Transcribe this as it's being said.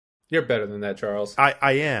You're better than that, Charles.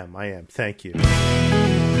 I am. Thank you.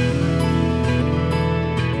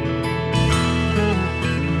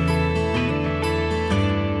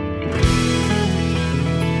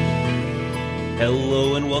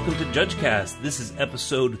 Hello and welcome to JudgeCast. This is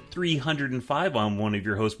episode 305. I'm one of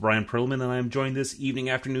your hosts, Brian Perlman, and I'm joined this evening,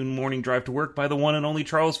 afternoon, morning drive to work by the one and only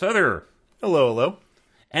Charles Feather. Hello.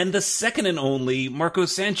 And the second and only Marco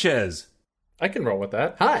Sanchez. I can roll with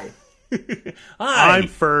that. Hi. Hi. I'm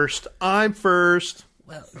first.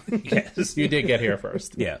 Well, yes. You did get here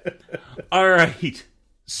first. Yeah. All right.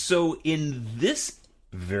 So in this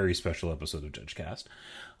very special episode of JudgeCast,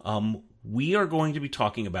 we are going to be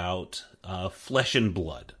talking about Flesh and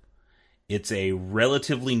Blood. It's a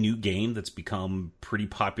relatively new game that's become pretty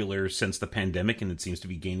popular since the pandemic, and it seems to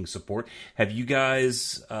be gaining support. Have you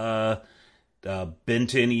guys been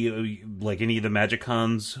to any of the Magic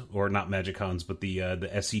Cons, or not Magic Cons, but the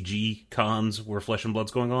SCG cons where Flesh and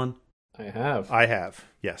Blood's going on? I have. I have,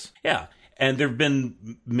 yes. Yeah, and there have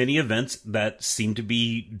been many events that seem to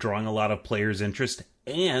be drawing a lot of players' interest,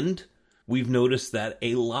 and we've noticed that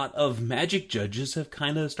a lot of Magic judges have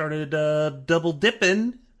kind of started double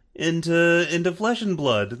dipping into Flesh and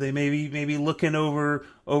Blood. They may be looking over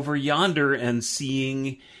yonder and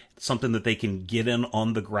seeing something that they can get in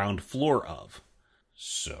on the ground floor of.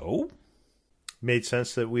 So, made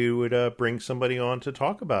sense that we would bring somebody on to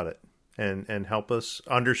talk about it and help us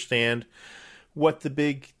understand what the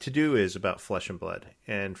big to-do is about Flesh and Blood.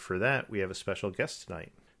 And for that, we have a special guest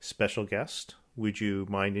tonight. Special guest, would you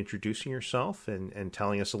mind introducing yourself and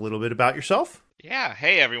telling us a little bit about yourself? Yeah,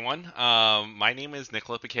 hey everyone. My name is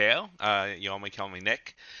Nicola Picao. You all may call me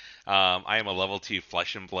Nick. I am a level 2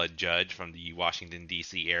 Flesh and Blood judge from the Washington,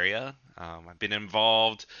 D.C. area. I've been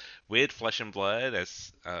involved with Flesh and Blood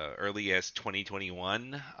as early as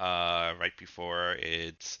 2021, right before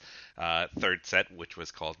its third set, which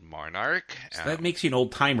was called Monarch. So that makes you an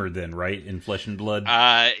old-timer then, right, in Flesh and Blood?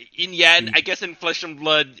 I guess in Flesh and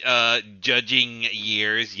Blood judging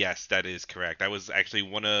years, yes, that is correct. I was actually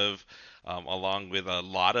one of, along with a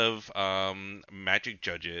lot of Magic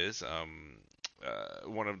judges,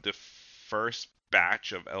 one of the first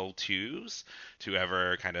batch of L2s to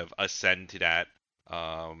ever kind of ascend to that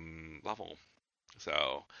level.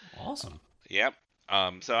 So awesome. Yep.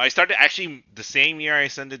 So I started actually the same year I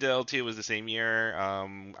ascended to L2 was the same year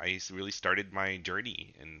I really started my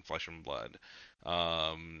journey in Flesh and Blood.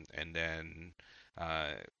 And then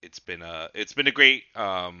it's been a great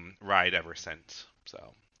ride ever since.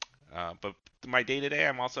 So but my day-to-day,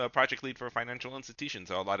 I'm also a project lead for a financial institution,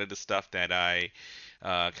 so a lot of the stuff that I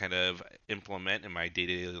kind of implement in my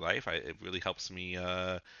day-to-day life, it really helps me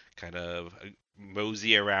kind of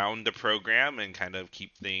mosey around the program and kind of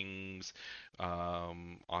keep things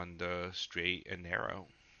on the straight and narrow.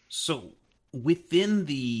 So within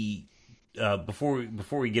the before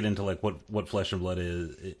we get into like what Flesh and Blood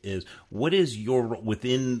is what is your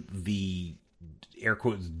within the air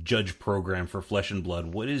quotes judge program for Flesh and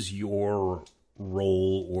Blood, what is your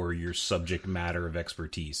role or your subject matter of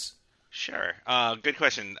expertise? Sure. Good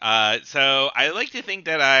question. So I like to think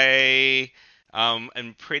that I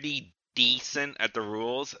am pretty decent at the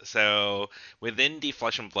rules. So within the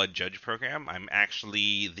Flesh and Blood judge program, I'm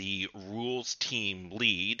actually the rules team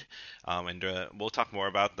lead. And we'll talk more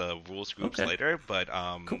about the rules groups later. But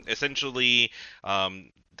cool. Essentially,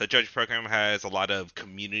 the judge program has a lot of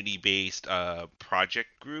community-based project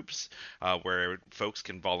groups where folks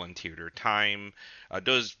can volunteer their time.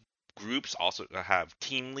 Those groups also have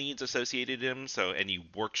team leads associated in them, so any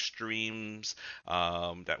work streams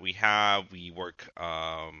that we have,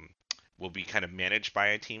 will be kind of managed by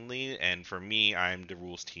a team lead, and for me, I'm the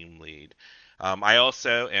rules team lead. I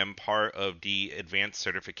also am part of the advanced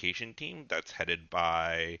certification team that's headed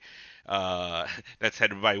by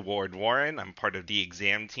Ward Warren. I'm part of the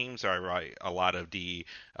exam team, so I write a lot of the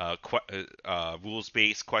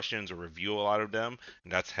rules-based questions or review a lot of them,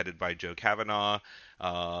 and that's headed by Joe Kavanaugh.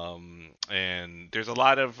 And there's a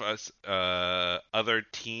lot of other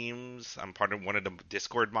teams. I'm part of one of the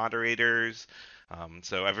Discord moderators.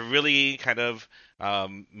 So I've really kind of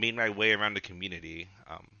made my way around the community.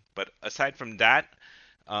 But aside from that,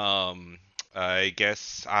 I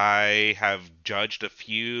guess I have judged a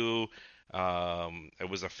few. I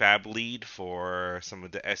was a fab lead for some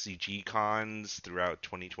of the SCG cons throughout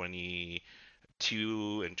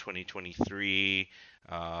 2022 and 2023.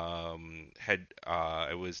 I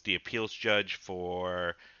was the appeals judge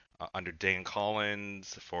for under Dan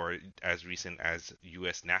Collins for as recent as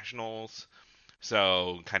U.S. Nationals.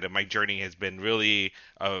 So kind of my journey has been really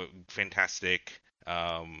a fantastic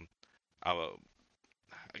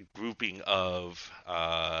grouping of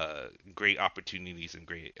great opportunities and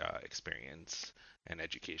great experience and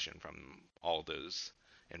education from all those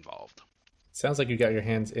involved. Sounds like you got your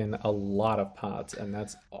hands in a lot of pots, and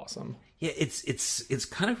that's awesome. Yeah, it's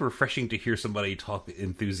kind of refreshing to hear somebody talk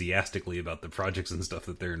enthusiastically about the projects and stuff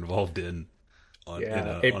that they're involved in.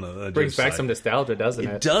 It brings back some nostalgia, doesn't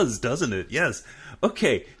it? It does, doesn't it? Yes.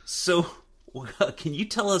 Okay, so can you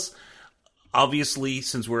tell us? Obviously,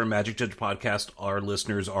 since we're a Magic Judge podcast, our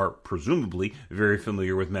listeners are presumably very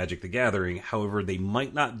familiar with Magic the Gathering. However, they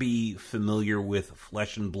might not be familiar with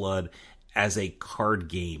Flesh and Blood as a card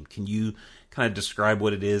game. Can you kind of describe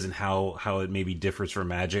what it is and how it maybe differs from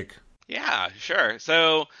Magic? Yeah, sure.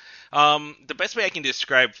 So, the best way I can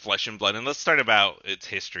describe Flesh and Blood, and let's start about its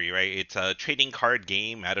history, right? It's a trading card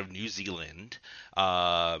game out of New Zealand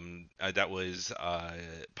that was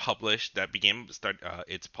published, that began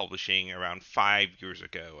its publishing around 5 years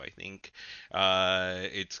ago, I think.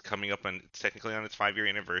 It's coming up on, it's technically on its 5-year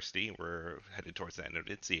anniversary. We're headed towards the end of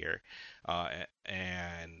its year.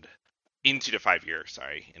 And into the 5 year,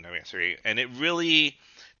 sorry, anniversary. And it really,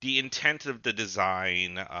 the intent of the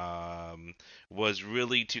design was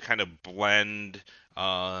really to kind of blend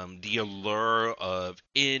the allure of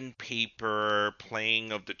in paper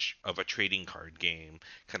playing of a trading card game,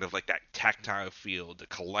 kind of like that tactile feel, the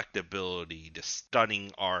collectability, the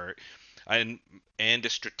stunning art, and the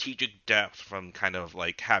strategic depth from kind of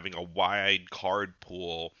like having a wide card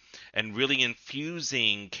pool and really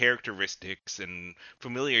infusing characteristics and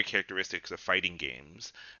familiar characteristics of fighting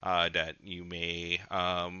games that you may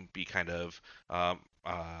be kind of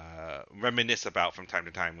reminisce about from time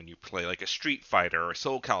to time when you play like a Street Fighter or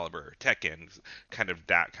Soul Calibur, Tekken, kind of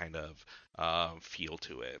that kind of feel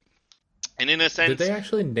to it. And in a sense, did they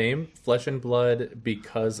actually name Flesh and Blood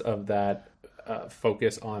because of that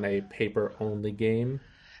focus on a paper-only game?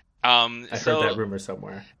 I heard that rumor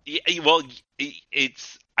somewhere. Well,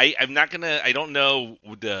 I'm not gonna. I don't know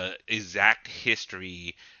the exact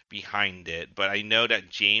history behind it, but I know that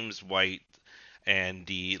James White and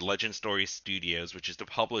the Legend Story Studios, which is the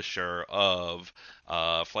publisher of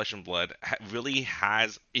Flesh and Blood, really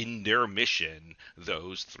has in their mission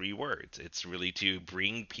those 3 words. It's really to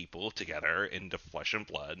bring people together into Flesh and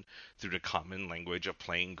Blood through the common language of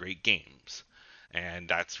playing great games. And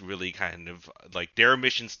that's really kind of like their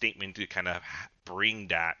mission statement to kind of bring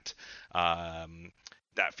that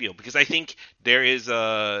that feel, because I think there is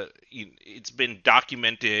it's been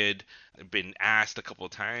documented, been asked a couple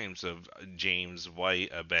of times of James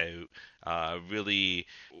White about really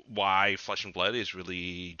why Flesh and Blood is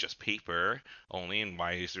really just paper only, and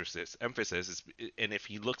why there's this emphasis. And if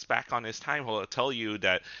he looks back on his time, he'll tell you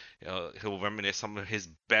that he'll reminisce some of his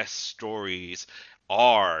best stories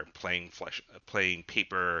are playing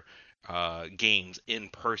paper games in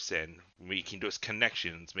person, making those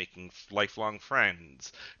connections, making lifelong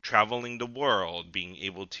friends, traveling the world, being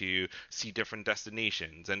able to see different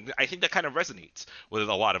destinations. And I think that kind of resonates with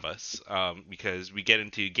a lot of us because we get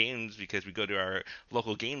into games because we go to our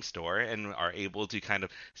local game store and are able to kind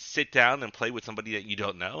of sit down and play with somebody that you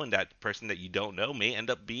don't know, and that person that you don't know may end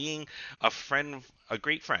up being a friend, a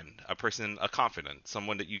great friend, a person, a confidant,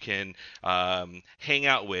 someone that you can hang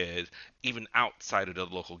out with even outside of the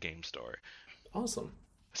local game store. Awesome.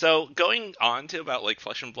 So going on to about like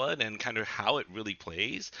Flesh and Blood and kind of how it really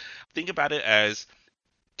plays, think about it as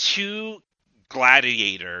 2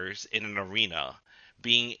 gladiators in an arena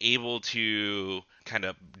being able to kind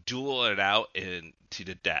of duel it out to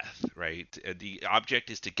the death, right? The object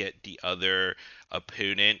is to get the other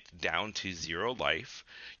opponent down to 0 life.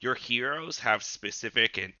 Your heroes have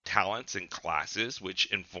specific talents and classes,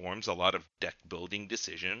 which informs a lot of deck building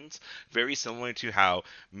decisions. Very similar to how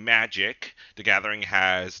Magic the Gathering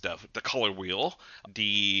has the color wheel.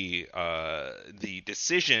 The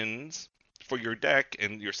decisions for your deck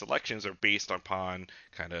and your selections are based upon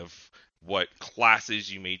kind of what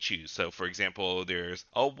classes you may choose. So, for example, there's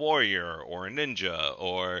a warrior or a ninja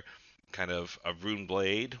or kind of a rune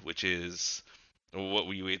blade, which is what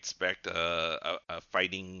we would expect a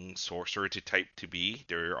fighting sorcerer to type to be.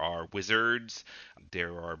 There are wizards,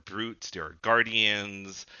 there are brutes, there are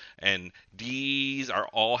guardians, and these are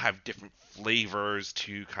all have different flavors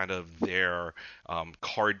to kind of their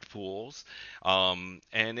card pools. And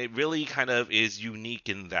it really kind of is unique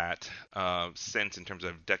in that sense in terms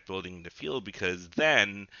of deck building in the field, because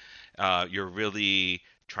then you're really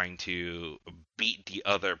trying to beat the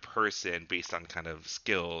other person based on kind of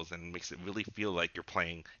skills, and makes it really feel like you're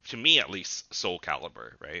playing, to me at least, Soul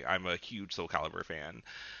Calibur, right? I'm a huge Soul Calibur fan,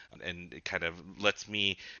 and it kind of lets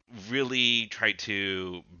me really try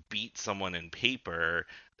to beat someone in paper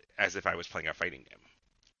as if I was playing a fighting game.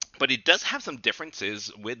 but it does have some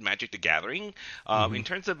differences with Magic the Gathering in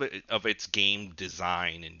terms of its game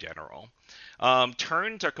design in general.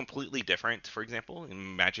 Turns are completely different. For example,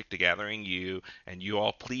 in Magic the Gathering, you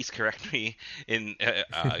all please correct me in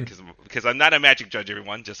because I'm not a Magic judge.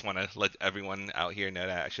 Everyone, just want to let everyone out here know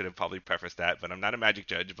that I should have probably prefaced that, but I'm not a Magic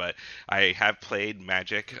judge. But I have played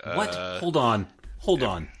Magic. What? Hold on.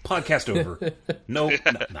 Podcast over. No,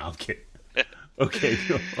 I'm kidding. Okay,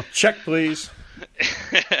 check please.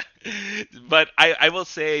 But I will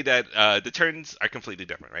say that the turns are completely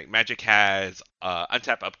different, right? Magic has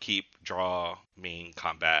untap, upkeep, draw, main,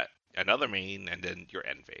 combat, another main, and then your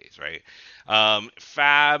end phase, right?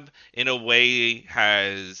 Fab, in a way,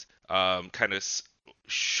 has kind of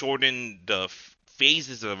shortened the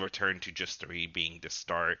phases of a turn to just 3, being the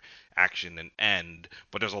start, action, and end,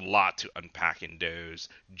 but there's a lot to unpack in those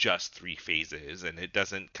just 3 phases, and it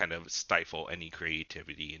doesn't kind of stifle any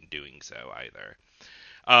creativity in doing so either.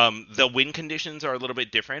 The win conditions are a little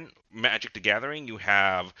bit different. Magic the Gathering, you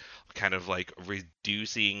have kind of like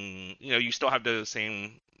reducing, you still have the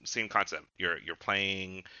same concept. You're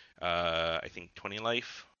playing, I think 20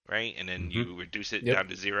 life, right? And then you reduce it down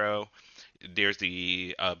to 0. There's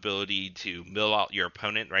the ability to mill out your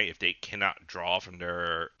opponent, right? If they cannot draw from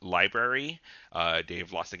their library,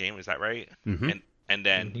 they've lost the game. Is that right? And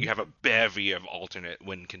then you have a bevy of alternate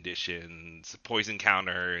win conditions, poison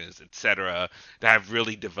counters, etc., that have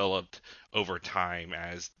really developed over time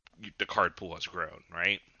as the card pool has grown,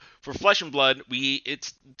 right? For Flesh and Blood,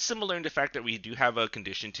 it's similar in the fact that we do have a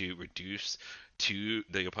condition to reduce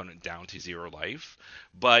the opponent down to 0 life,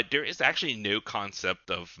 but there is actually no concept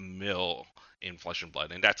of mill in Flesh and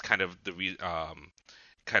Blood, and that's kind of the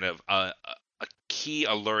a key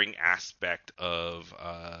alluring aspect of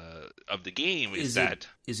the game is it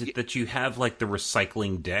that you have like the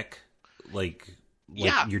recycling deck, like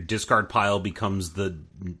your discard pile becomes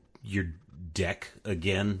your deck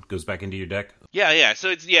again, goes back into your deck. Yeah.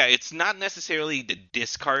 So it's not necessarily the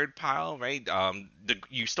discard pile, right?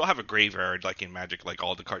 You still have a graveyard, like in Magic, like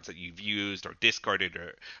all the cards that you've used or discarded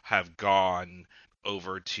or have gone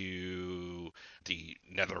over to the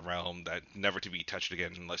Nether Realm, that never to be touched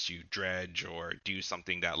again unless you dredge or do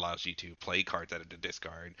something that allows you to play cards out of the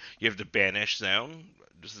discard. You have the banish zone.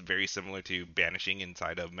 This is very similar to banishing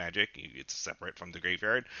inside of Magic. It's separate from the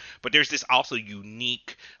graveyard, but there's this also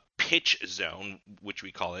unique pitch zone, which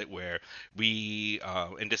we call it, where we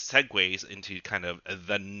and this segues into kind of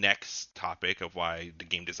the next topic of why the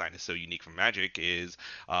game design is so unique from Magic is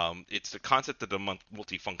it's the concept of the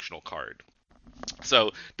multifunctional card.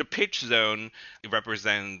 So the pitch zone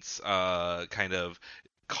represents kind of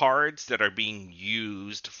cards that are being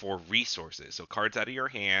used for resources. So cards out of your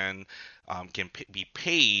hand can be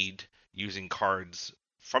paid using cards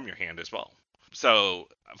from your hand as well. So,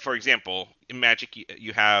 for example, in Magic,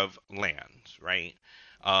 you have lands, right?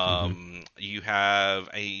 You have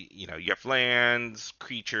you have lands,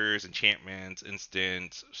 creatures, enchantments,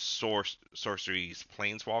 instants, sorceries,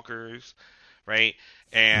 planeswalkers, right?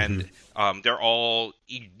 And they're all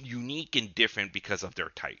unique and different because of their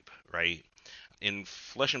type, right? In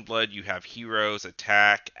Flesh and Blood, you have heroes,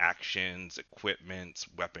 attack, actions, equipments,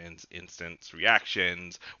 weapons, instants,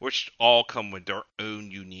 reactions, which all come with their own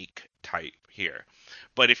unique type here.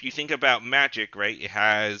 But if you think about Magic, right, it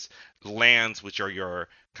has lands, which are your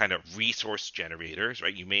kind of resource generators,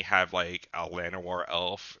 right? You may have like a Llanowar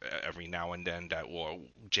elf every now and then that will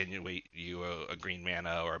generate you a green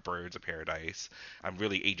mana or a Birds of Paradise. I'm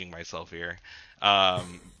really aging myself here.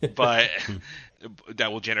 But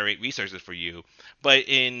that will generate resources for you. But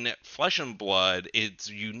in Flesh and Blood, it's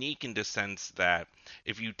unique in the sense that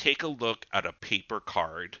if you take a look at a paper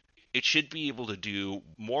card, it should be able to do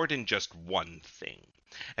more than just one thing.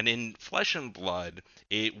 And in Flesh and Blood,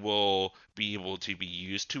 it will be able to be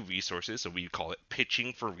used to resources. So we call it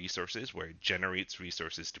pitching for resources, where it generates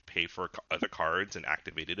resources to pay for other cards and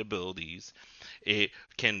activated abilities. It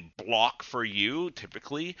can block for you,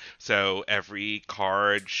 typically. So every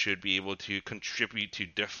card should be able to contribute to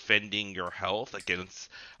defending your health against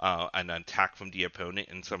an attack from the opponent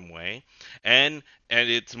in some way. And at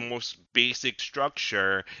its most basic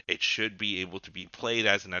structure, it should be able to be played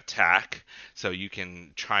as an attack. So you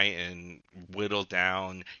can try and whittle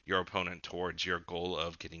down your opponent towards your goal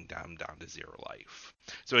of getting them down to 0 life.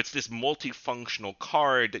 So it's this multifunctional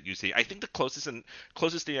card that you see. I think the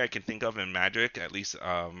closest thing I can think of in Magic, at least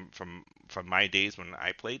from my days when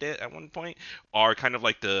I played it at one point, are kind of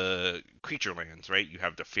like the creature lands, right? You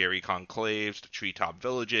have the fairy conclaves, the treetop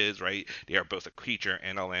villages, right? They are both a creature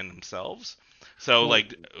and a land themselves. So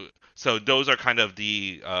so those are kind of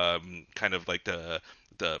the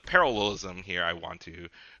the parallelism here I want to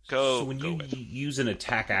So when go you with. use an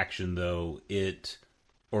attack action, though,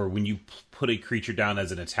 or when you put a creature down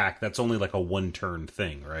as an attack, that's only like a one-turn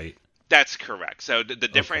thing, right? That's correct. So the Okay.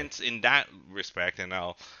 difference in that respect, and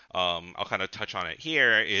I'll kind of touch on it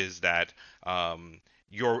here, is that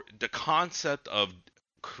the concept of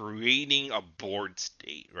creating a board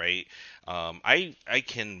state, right? I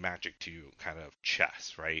can magic to kind of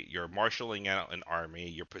chess, right? You're marshaling out an army,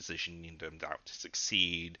 you're positioning them out to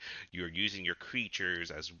succeed, you're using your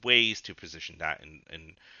creatures as ways to position that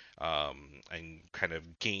and kind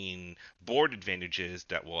of gain board advantages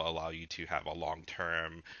that will allow you to have a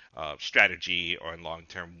long-term strategy or a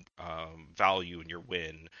long-term value in your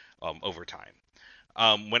win over time.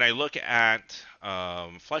 When I look at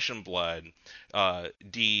Flesh and Blood,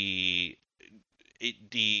 the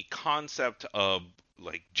the concept of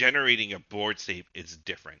like generating a board state is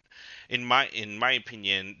different. In my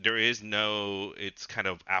opinion, there is no, it's kind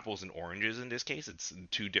of apples and oranges in this case. It's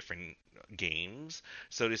two different games,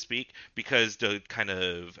 so to speak, because the kind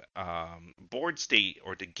of board state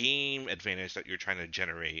or the game advantage that you're trying to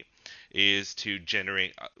generate is to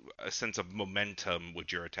generate a sense of momentum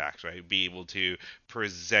with your attacks, right? Be able to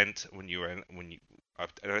present when you an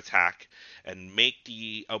attack and make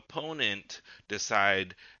the opponent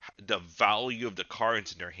decide the value of the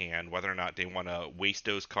cards in their hand, whether or not they want to waste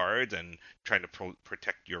those cards and trying to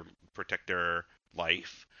protect their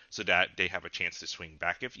life so that they have a chance to swing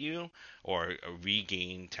back at you or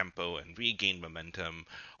regain tempo and regain momentum,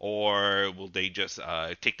 or will they just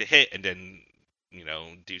take the hit and then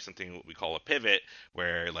do something what we call a pivot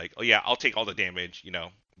where like, oh yeah, I'll take all the damage,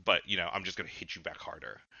 but I'm just gonna hit you back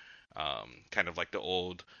harder. Kind of like the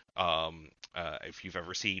old, if you've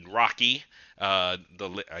ever seen Rocky, I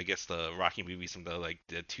guess the Rocky movies from the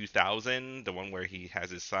 2000, the one where he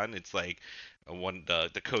has his son. It's like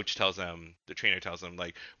the coach tells him, the trainer tells him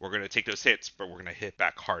like, we're gonna take those hits, but we're gonna hit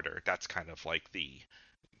back harder. That's kind of like the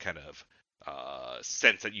kind of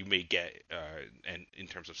sense that you may get, and in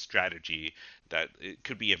terms of strategy, that it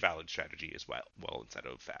could be a valid strategy as well inside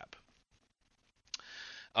of Fab.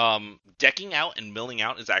 Decking out and milling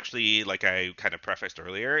out is actually, like I kind of prefaced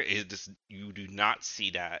earlier, is you do not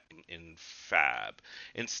see that in Fab.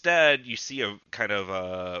 Instead, you see a kind of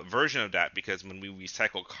a version of that because when we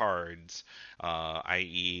recycle cards,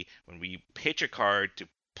 i.e., when we pitch a card to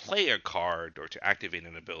play a card or to activate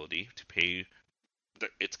an ability to pay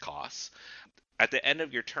its costs, at the end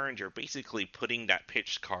of your turn, you're basically putting that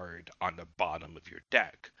pitched card on the bottom of your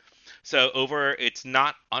deck. So it's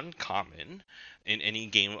not uncommon in any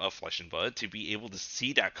game of Flesh and Blood to be able to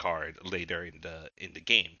see that card later in the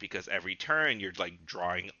game because every turn you're like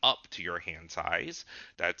drawing up to your hand size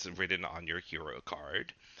that's written on your hero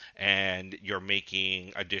card, and you're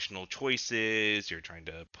making additional choices. You're trying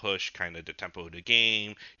to push kind of the tempo of the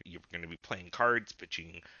game. You're going to be playing cards,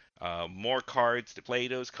 pitching more cards to play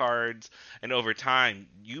those cards, and over time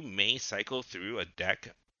you may cycle through a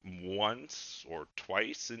deck once or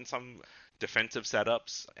twice in some defensive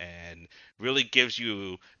setups and really gives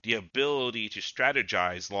you the ability to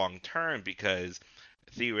strategize long term because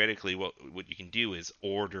theoretically what you can do is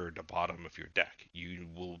order the bottom of your deck. You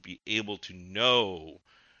will be able to know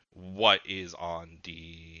what's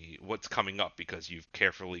coming up because you've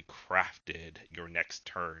carefully crafted your next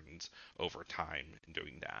turns over time in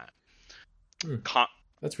doing that. Con-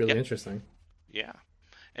 That's really yeah, interesting. yeah.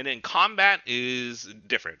 And then combat is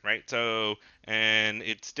different, right? So, and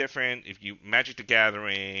it's different if you Magic the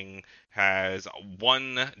Gathering has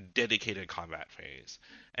one dedicated combat phase.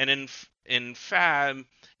 And in Fab,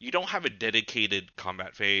 you don't have a dedicated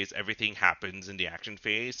combat phase. Everything happens in the action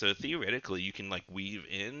phase. So theoretically, you can like weave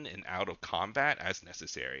in and out of combat as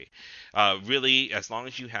necessary. Really, as long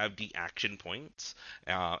as you have the action points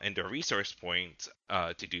and the resource points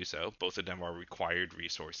to do so, both of them are required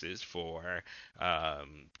resources for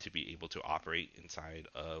to be able to operate inside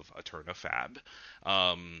of a turn of Fab.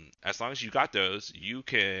 As long as you got those,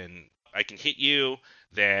 I can hit you,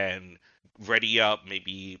 then ready up,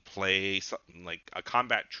 maybe play something like a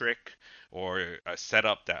combat trick or a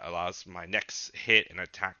setup that allows my next hit and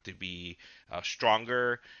attack to be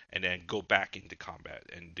stronger, and then go back into combat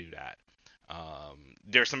and do that.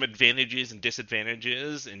 There are some advantages and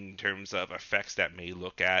disadvantages in terms of effects that may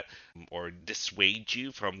look at or dissuade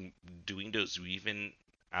you from doing those even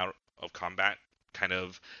out of combat kind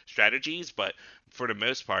of strategies, but for the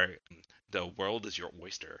most part, the world is your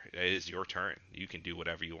oyster. It is your turn. You can do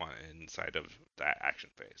whatever you want inside of that action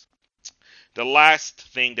phase. The last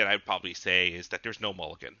thing that I'd probably say is that there's no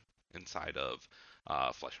mulligan inside of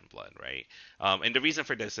Flesh and Blood, right? And the reason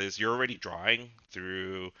for this is you're already drawing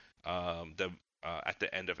through the at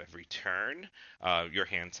the end of every turn, your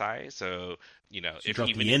hand size. So if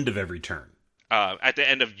you the end of every turn. At the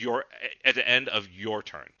end of your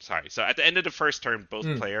turn. Sorry. So at the end of the first turn, both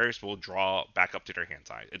players will draw back up to their hand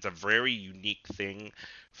size. It's a very unique thing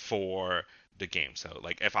for the game. So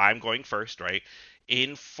like if I'm going first, right,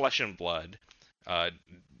 in Flesh and Blood,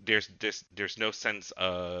 there's no sense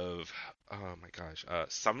of, oh my gosh,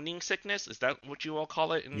 summoning sickness. Is that what you all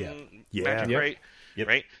call it in Magic, right? Yep.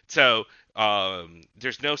 Right. So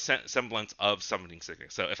there's no semblance of summoning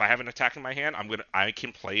sickness. So if I have an attack in my hand, I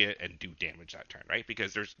can play it and do damage that turn, right?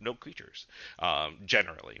 Because there's no creatures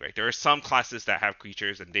generally, right? There are some classes that have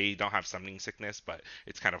creatures and they don't have summoning sickness, but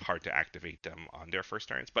it's kind of hard to activate them on their first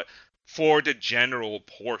turns. But for the general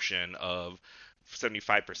portion of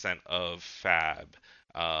 75% of Fab,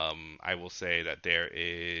 I will say that there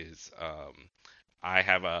is, I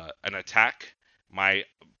have an attack. My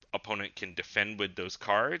opponent can defend with those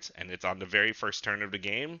cards, and it's on the very first turn of the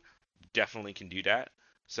game. Definitely can do that.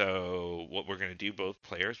 So what we're going to do, both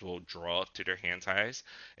players will draw up to their hand size,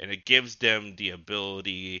 and it gives them the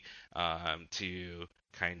ability to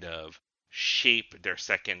kind of shape their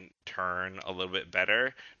second turn a little bit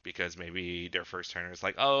better, because maybe their first turn is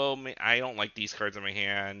like, oh, I don't like these cards in my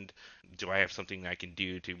hand. Do I have something I can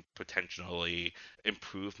do to potentially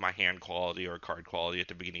improve my hand quality or card quality at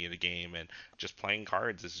the beginning of the game? And just playing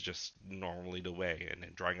cards is just normally the way, and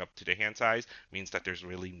then drawing up to the hand size means that there's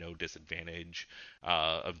really no disadvantage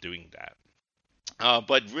of doing that.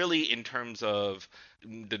 But really, in terms of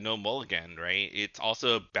the no mulligan, right, it's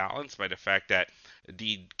also balanced by the fact that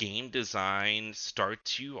the game design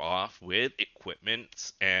starts you off with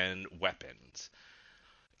equipment and weapons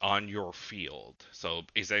on your field. So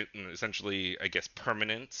is essentially, I guess,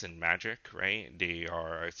 permanents in Magic, right? They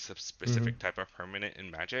are a specific type of permanent in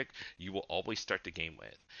Magic you will always start the game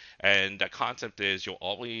with. And the concept is you'll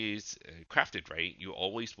always, crafted right, you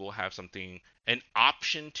always will have something, an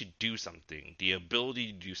option to do something, the ability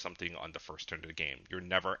to do something on the first turn of the game. You're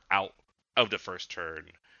never out of the first turn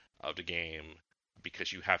of the game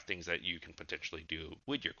because you have things that you can potentially do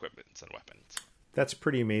with your equipments and weapons. That's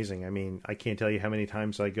pretty amazing. I mean, I can't tell you how many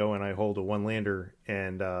times I go and I hold a one-lander,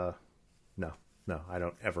 and no, I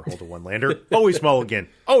don't ever hold a one-lander. Always mulligan.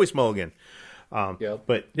 Yeah,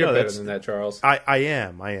 but you're better than that, Charles. I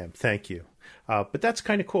am. Thank you. But that's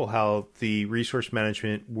kind of cool how the resource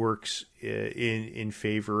management works in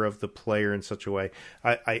favor of the player in such a way.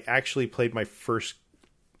 I actually played my first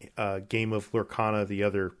game of Lorcana the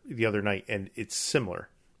other night, and it's similar.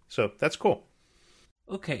 So that's cool.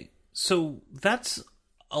 Okay. So that's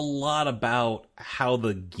a lot about how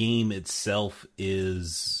the game itself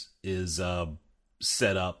is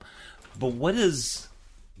set up. But what does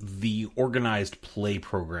the organized play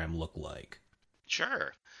program look like?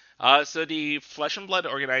 Sure. So the Flesh and Blood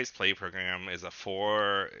organized play program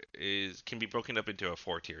can be broken up into a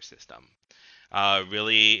 4-tier system.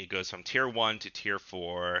 Really, it goes from tier 1 to tier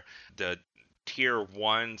 4. The tier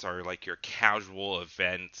 1s are like your casual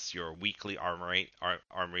events, your weekly armory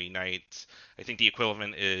nights. I think the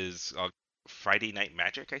equivalent is Friday Night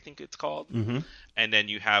Magic, I think it's called. Mm-hmm. And then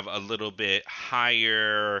you have a little bit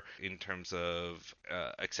higher in terms of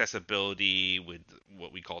accessibility with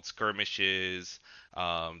what we call skirmishes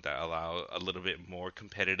that allow a little bit more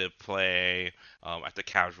competitive play at the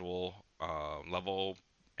casual level.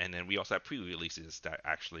 And then we also have pre-releases that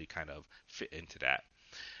actually kind of fit into that.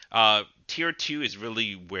 Tier 2 is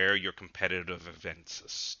really where your competitive events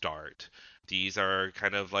start. These are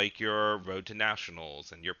kind of like your Road to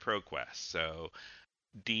Nationals and your ProQuest. So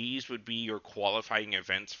these would be your qualifying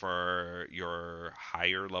events for your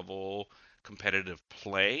higher level competitive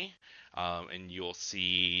play, and you'll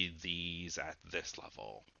see these at this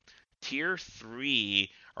level. Tier 3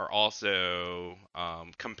 are also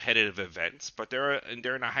competitive events, but they're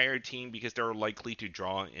in a higher team because they're likely to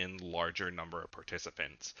draw in larger number of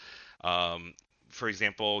participants. For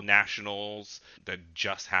example, Nationals that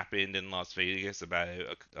just happened in Las Vegas about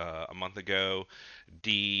a month ago,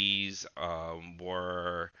 these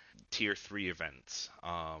were Tier 3 events.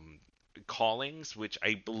 Callings, which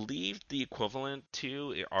I believe the equivalent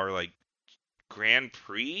to are like Grand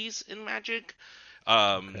Prix in Magic.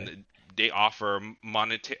 Okay. They offer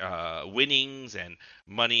winnings and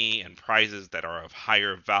money and prizes that are of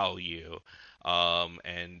higher value,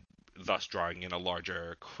 and thus drawing in a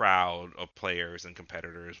larger crowd of players and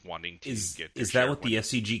competitors wanting to get their Is that what the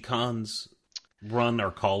SCG cons run,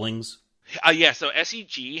 or callings? Yeah, so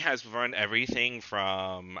SCG has run everything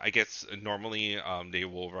from, I guess normally they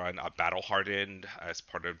will run a Battle Hardened as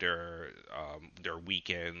part of their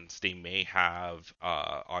weekends. They may have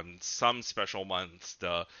on some special months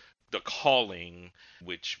the the calling,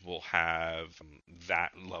 which will have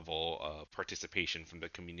that level of participation from the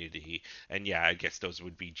community. And yeah, I guess those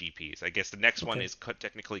would be GPs. I guess the next one is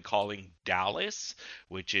technically calling Dallas,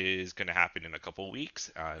 which is going to happen in a couple weeks.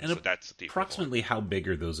 And so that's the approximately how big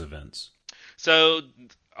are those events? So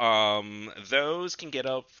those can get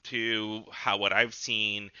up to what I've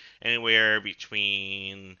seen, anywhere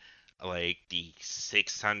between like the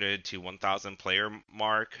 600 to 1,000 player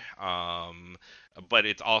mark. But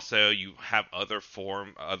it's also, you have other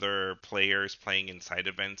players playing inside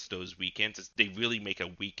events those weekends. They really make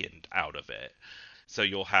a weekend out of it. So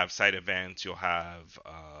you'll have side events, you'll have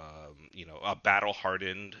a battle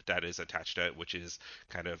hardened that is attached to it, which is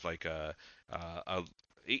kind of like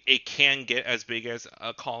it can get as big as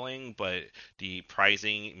a calling, but the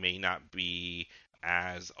pricing may not be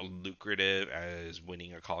as lucrative as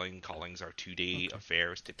winning a calling. Callings are 2-day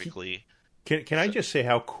affairs typically. Can I just say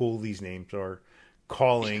how cool these names are?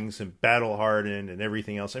 Callings and battle hardened and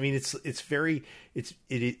everything else. I mean, it's very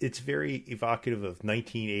evocative of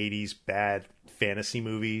 1980s bad fantasy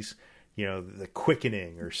movies. The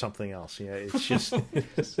Quickening or something else. It's just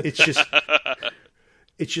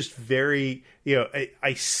it's just very,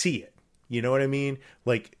 I see it. You know what I mean?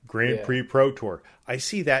 Like Grand Prix Pro Tour. I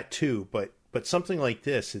see that too, but something like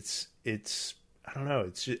this, it's I don't know.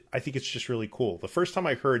 I think it's just really cool. The first time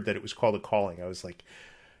I heard that it was called a calling, I was like,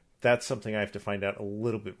 that's something I have to find out a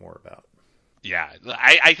little bit more about. Yeah,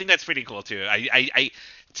 I think that's pretty cool too. I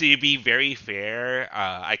to be very fair,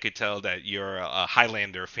 I could tell that you're a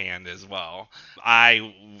Highlander fan as well.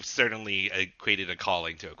 I certainly equated a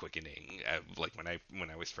calling to a quickening, like when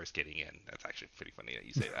I was first getting in. That's actually pretty funny that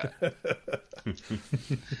you say that.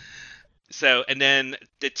 So, and then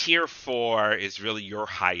the tier 4 is really your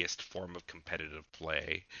highest form of competitive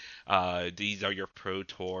play. These are your pro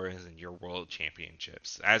tours and your world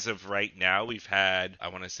championships. As of right now, we've had, I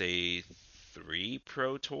want to say, 3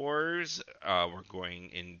 pro tours. We're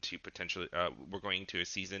going into a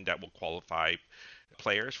season that will qualify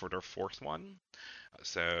players for their 4th one.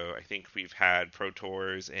 So I think we've had pro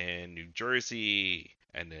tours in New Jersey,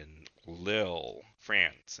 and then Lille,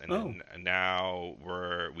 France, and then now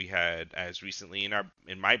we had as recently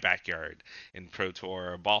in my backyard in Pro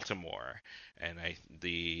Tour Baltimore, and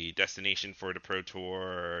the destination for the Pro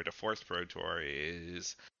Tour, the 4th Pro Tour,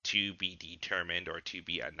 is to be determined, or to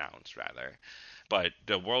be announced rather. But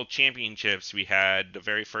the World Championships, we had the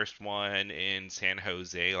very first one in San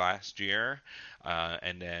Jose last year,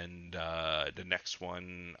 and then the next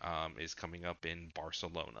one is coming up in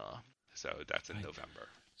Barcelona. So that's in November.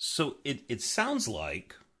 So it sounds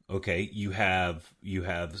like, okay, you have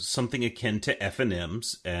something akin to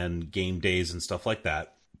F&Ms and game days and stuff like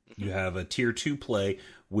that. Mm-hmm. You have a tier 2 play,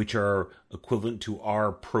 which are equivalent to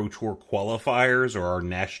our Pro Tour qualifiers or our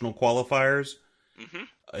national qualifiers. Mm-hmm.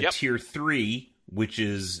 A tier 3, which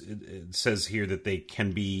it says here that they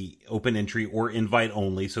can be open entry or invite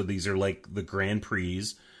only. So these are like the Grand Prix.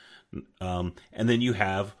 And then you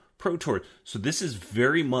have Pro Tour. So this is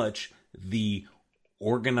very much the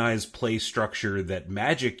organized play structure that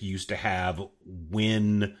Magic used to have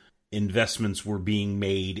when investments were being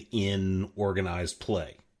made in organized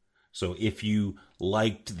play. So if you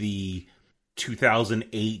liked the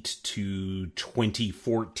 2008 to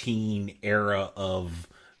 2014 era of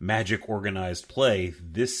Magic organized play,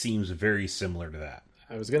 this seems very similar to that.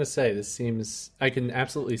 I was going to say, I can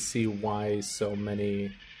absolutely see why so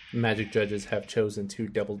many Magic judges have chosen to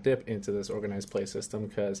double dip into this organized play system,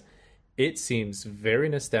 because it seems very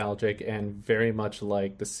nostalgic and very much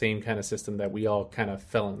like the same kind of system that we all kind of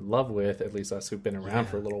fell in love with, at least us who've been around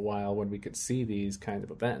for a little while, when we could see these kind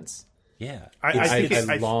of events. Yeah,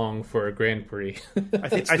 I long for a Grand Prix.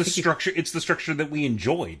 It's the structure that we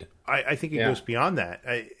enjoyed. I think it goes beyond that.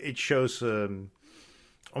 It shows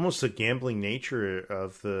almost the gambling nature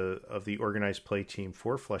of the organized play team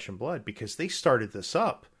for Flesh and Blood, because they started this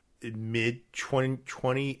up in mid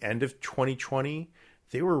 2020, end of 2020.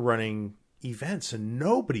 They were running events and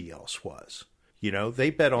nobody else was. They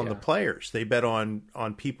bet on the players. They bet on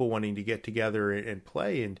people wanting to get together and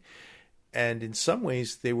play, and in some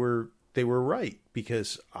ways they were right,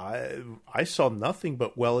 because I saw nothing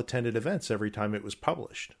but well-attended events every time it was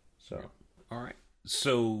published. So, all right.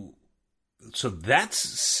 So that's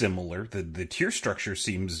similar. The tier structure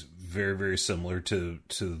seems very, very similar to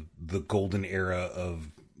the golden era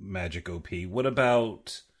of Magic OP. What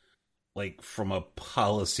about, like, from a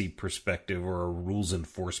policy perspective or a rules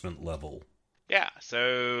enforcement level? Yeah,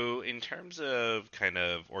 so in terms of kind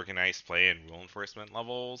of organized play and rule enforcement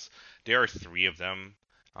levels, there are 3 of them.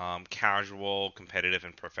 casual, competitive,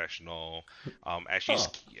 and professional. Oh.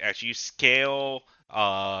 As you scale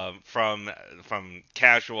from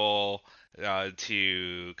casual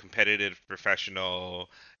to competitive, professional,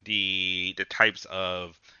 the types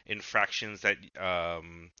of infractions that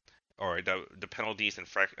or the penalties and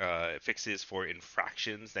fixes for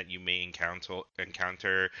infractions that you may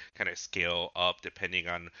encounter kind of scale up depending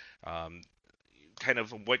on um, kind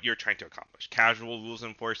of what you're trying to accomplish. Casual rules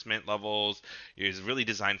enforcement levels is really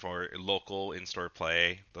designed for local in-store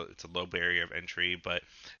play. It's a low barrier of entry, but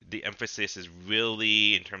the emphasis is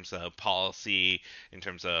really in terms of policy, in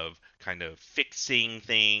terms of kind of fixing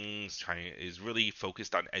things, is really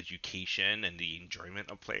focused on education and the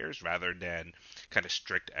enjoyment of players rather than kind of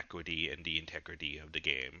strict equity and the integrity of the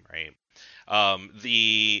game, right?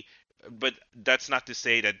 The but that's not to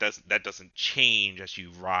say that doesn't change as you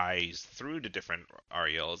rise through the different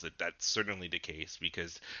RELs. That's certainly the case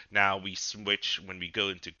because now we switch when we go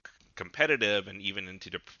into competitive and even into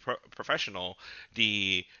the professional.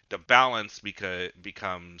 The balance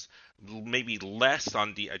becomes maybe less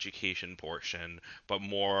on the education portion, but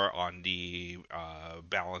more on the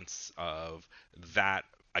balance of that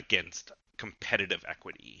against competitive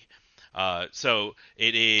equity. So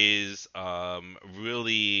it is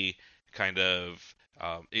really kind of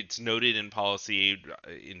it's noted in policy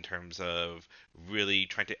in terms of really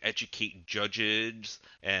trying to educate judges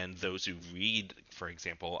and those who read, for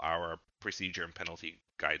example, our procedure and penalty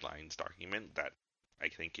guidelines document that I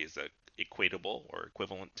think is equatable or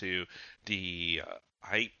equivalent to the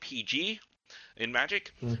IPG in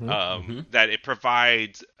Magic, Mm-hmm. that it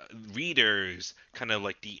provides readers kind of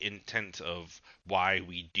like the intent of why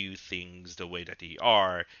we do things the way that they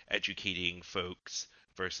are, educating folks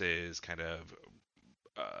versus kind of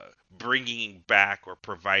bringing back or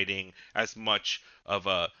providing as much of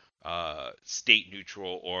a state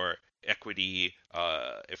neutral or equity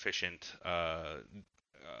efficient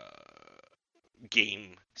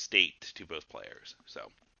game state to both players.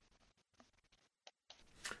 So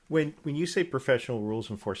When you say professional rules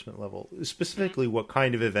enforcement level, specifically, what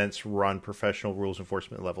kind of events run professional rules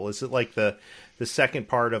enforcement level? Is it like the second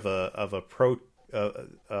part of a pro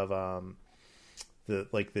of the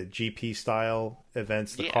like the GP style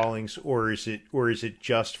events, the yeah. callings, or is it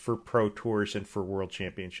just for pro tours and for world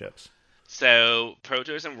championships? So Pro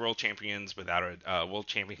Tours and World Championships without a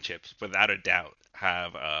doubt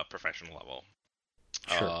have a professional level.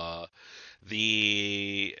 Sure.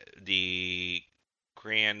 The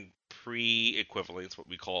Grand Prix equivalents, what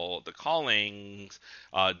we call the callings,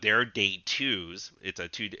 their day twos.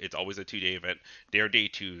 It's always a 2 day event. Their day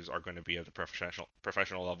twos are going to be at the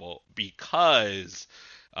professional level because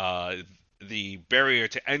uh, the barrier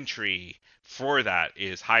to entry for that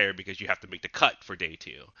is higher because you have to make the cut for day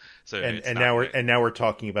two. So And it's not gonna, now we're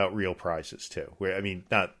talking about real prizes too. Where I mean,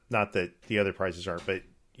 not that the other prizes aren't, but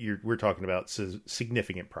we're talking about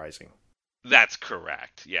significant pricing. That's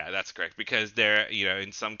correct. Yeah, that's correct. Because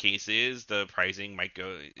in some cases, the pricing might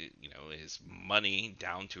go, is money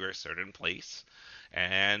down to a certain place,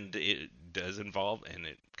 and it does involve, and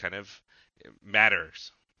it kind of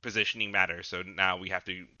matters. Positioning matters. So now we have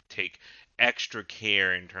to take extra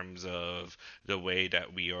care in terms of the way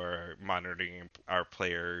that we are monitoring our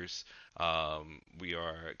players. We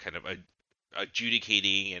are kind of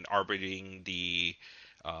adjudicating and arbitrating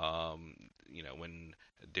when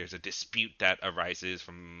there's a dispute that arises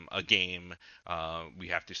from a game, we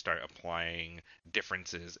have to start applying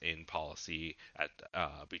differences in policy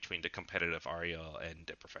between the competitive REL and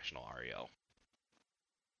the professional REL.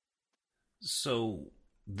 So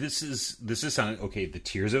this is sounding okay. The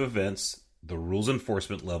tiers of events, the rules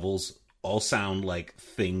enforcement levels, all sound like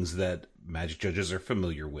things that Magic judges are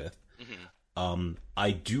familiar with.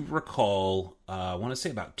 I do recall, I want to say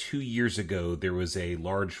about 2 years ago, there was a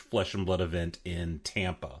large Flesh and Blood event in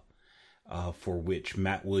Tampa, for which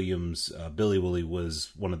Matt Williams, Billy Willie,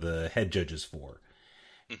 was one of the head judges for.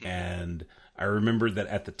 And I remember that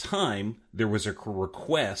at the time, there was a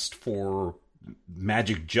request for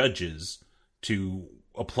Magic judges to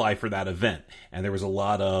apply for that event. And there was a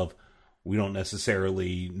lot of, we don't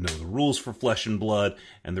necessarily know the rules for Flesh and Blood.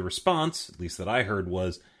 And the response, at least that I heard,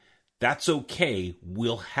 was, that's okay.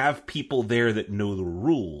 We'll have people there that know the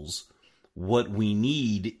rules. What we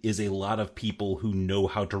need is a lot of people who know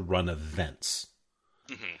how to run events.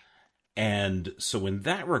 And so in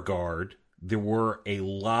that regard, there were a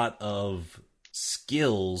lot of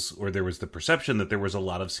skills, or there was the perception that there was a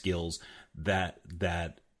lot of skills that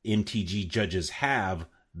MTG judges have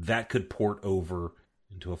that could port over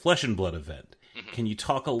into a Flesh and Blood event. Can you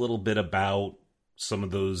talk a little bit about some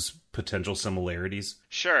of those potential similarities?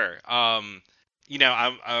 Sure.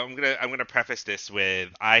 I'm gonna preface this with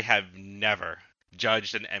I have never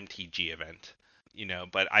judged an MTG event,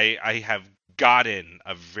 but I have gotten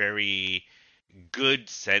a very good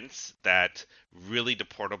sense that really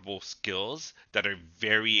deportable skills that are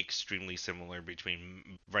very extremely similar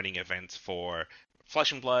between running events for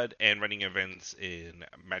Flesh and Blood and running events in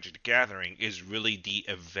Magic the Gathering is really the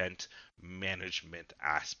event management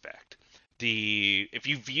aspect. If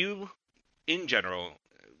you view in general,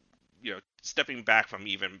 stepping back from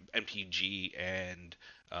even MTG and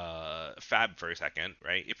Fab for a second,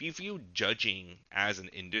 right? If you view judging as an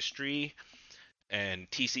industry,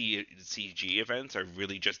 and TCG events are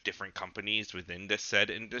really just different companies within this said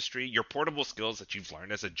industry, your portable skills that you've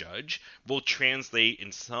learned as a judge will translate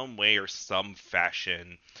in some way or some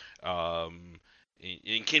fashion, and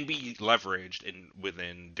can be leveraged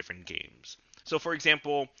within different games. So, for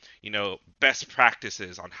example, best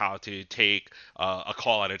practices on how to take a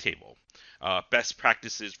call at a table. Best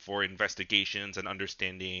practices for investigations and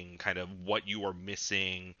understanding kind of what you are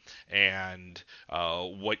missing and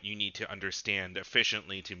what you need to understand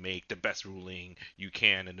efficiently to make the best ruling you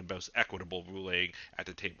can and the most equitable ruling at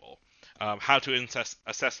the table. How to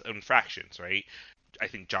assess infractions, right? I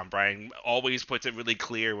think John Bryan always puts it really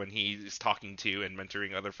clear when he's talking to and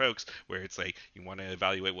mentoring other folks, where it's like you want to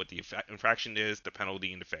evaluate what the infraction is, the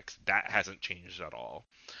penalty, and the fix. That hasn't changed at all.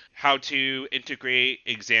 How to integrate,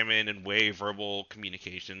 examine, and weigh verbal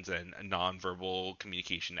communications and non-verbal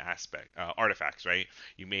communication artifacts. Right?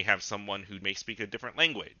 You may have someone who may speak a different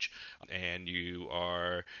language, and you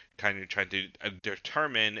are kind of trying to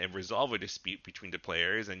determine and resolve a dispute between the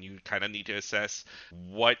players, and you kind of need to assess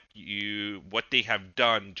what they have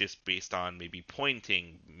done just based on maybe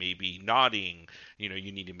pointing, maybe nodding. You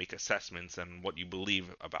need to make assessments and what you believe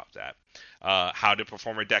about that. How to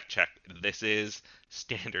perform a deck check. This is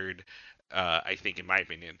standard, I think, in my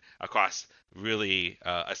opinion, across really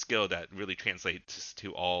a skill that really translates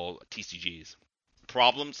to all TCGs.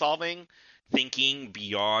 Problem solving, thinking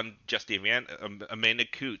beyond just the event. Amanda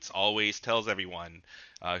Coots always tells everyone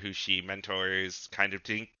who she mentors kind of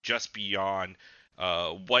think just beyond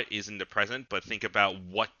what is in the present, but think about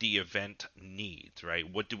what the event needs, right?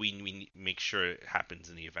 What do we make sure happens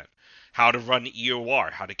in the event? How to run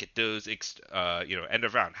EOR, how to get those, end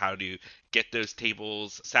of round, how to get those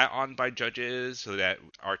tables sat on by judges so that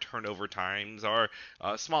our turnover times are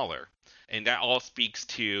smaller. And that all speaks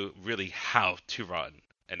to really how to run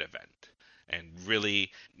an event. And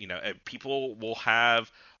really, people will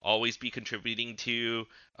always be contributing to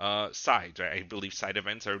sides, right? I believe side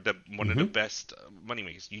events are one of the best money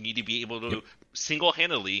makers. You need to be able to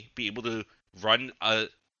single-handedly be able to run a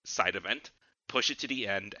side event, push it to the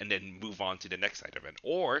end, and then move on to the next side event,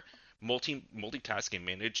 or multitask and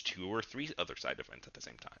manage 2 or 3 other side events at the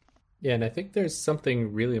same time. Yeah, and I think there's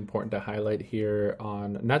something really important to highlight here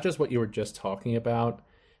on not just what you were just talking about,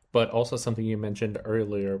 but also something you mentioned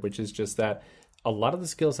earlier, which is just that a lot of the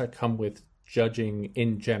skills that come with judging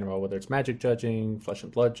in general, whether it's Magic judging, Flesh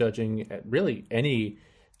and Blood judging, really any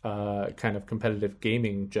kind of competitive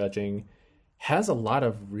gaming judging, has a lot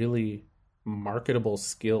of really marketable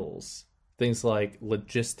skills. Things like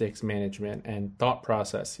logistics management and thought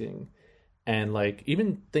processing, and like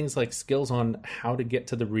even things like skills on how to get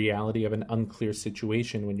to the reality of an unclear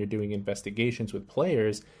situation when you're doing investigations with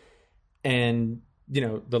players. And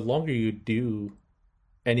the longer you do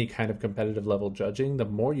any kind of competitive level judging, the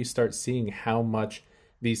more you start seeing how much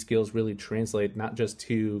these skills really translate not just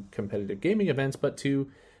to competitive gaming events, but to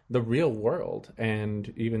the real world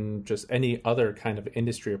and even just any other kind of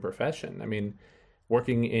industry or profession. I mean,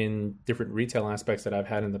 working in different retail aspects that I've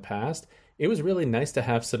had in the past, it was really nice to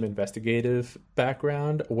have some investigative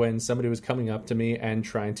background when somebody was coming up to me and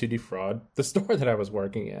trying to defraud the store that I was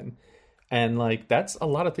working in. And like, that's a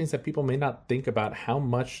lot of things that people may not think about, how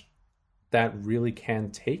much that really can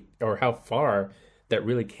take, or how far that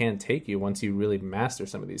really can take you once you really master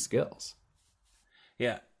some of these skills.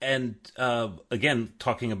 Yeah. And again,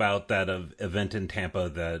 talking about that event in Tampa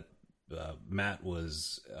that Matt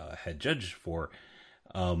was head judge for,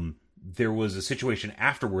 there was a situation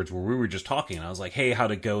afterwards where we were just talking and I was like, hey,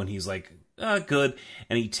 how'd it go? And he's like, good.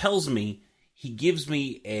 And he tells me, he gives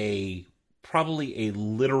me probably a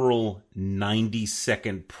literal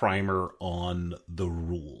 90-second primer on the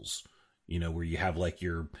rules, where you have like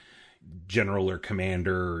your general or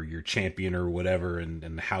commander or your champion or whatever,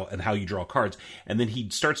 and how you draw cards. And then he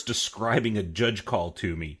starts describing a judge call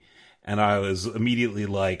to me. And I was immediately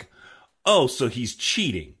like, oh, so he's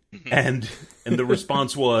cheating. And the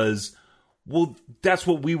response was, well, that's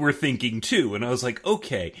what we were thinking too. And I was like,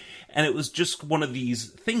 okay. And it was just one of these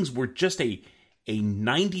things where just a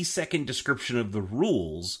 90-second description of the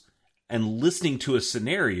rules and listening to a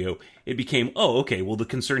scenario, it became, oh, okay, well, the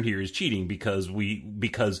concern here is cheating because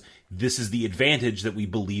this is the advantage that we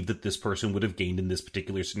believe that this person would have gained in this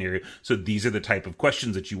particular scenario. So these are the type of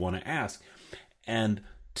questions that you want to ask. And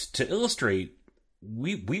to illustrate,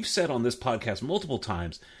 we've said on this podcast multiple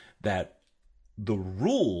times that the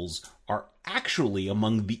rules are actually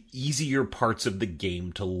among the easier parts of the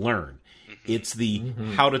game to learn. It's the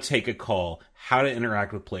how to take a call, how to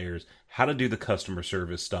interact with players, how to do the customer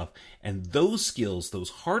service stuff. And those skills, those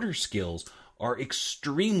harder skills, are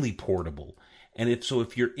extremely portable. And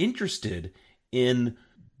if you're interested in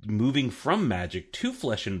moving from Magic to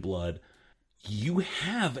Flesh and Blood, you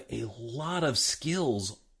have a lot of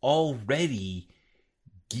skills already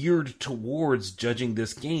geared towards judging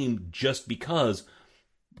this game, just because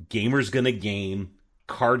gamers gonna game,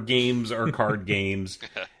 card games are card games.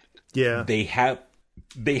 Yeah. They have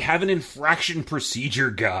an infraction procedure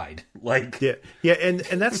guide. And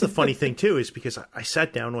that's the funny thing too, is because I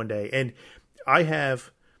sat down one day and I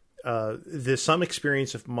have there's some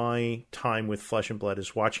experience of my time with Flesh and Blood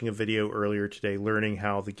is watching a video earlier today, learning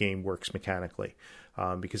how the game works mechanically,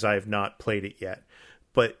 because I have not played it yet.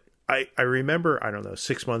 But I remember, I don't know,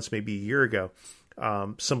 6 months, maybe a year ago,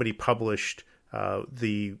 somebody published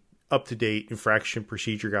the up-to-date infraction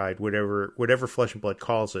procedure guide, whatever Flesh and Blood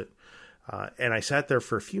calls it. And I sat there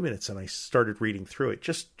for a few minutes and I started reading through it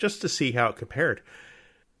just to see how it compared.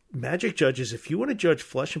 Magic judges, if you want to judge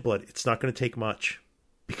Flesh and Blood, it's not going to take much,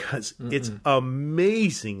 because it's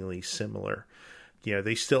amazingly similar. You know,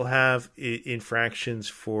 they still have infractions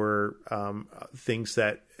for things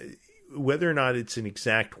that, whether or not it's an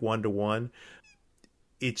exact 1-to-1,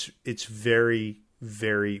 it's very,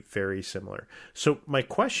 very, very similar. So my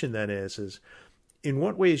question then is in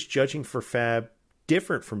what way is judging for Fab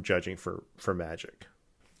different from judging for Magic?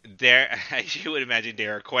 There, as you would imagine,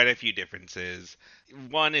 there are quite a few differences.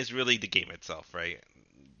 One is really the game itself, right?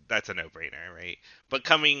 That's a no-brainer, right? But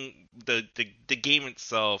the game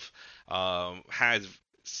itself has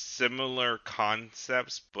similar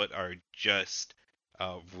concepts, but are just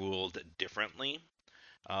ruled differently.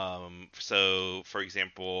 So, for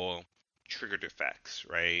example, triggered effects,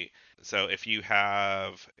 right? So if you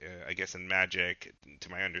have, I guess in Magic, to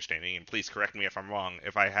my understanding, and please correct me if I'm wrong,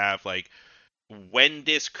 if I have like, when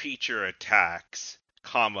this creature attacks,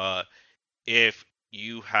 comma, if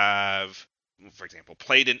you have, for example,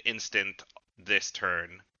 played an instant this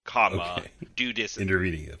turn, comma, do this.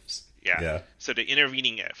 Intervening ifs. Yeah. So the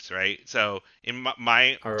intervening ifs, right? So in to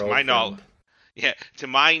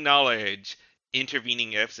my knowledge,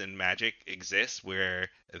 intervening ifs in Magic exists where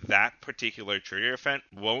that particular trigger event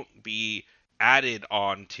won't be added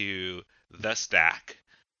onto the stack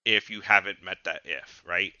if you haven't met that if,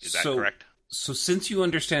 right? Is that correct? So since you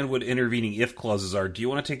understand what intervening if clauses are, do you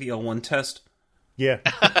want to take the L1 test? Yeah.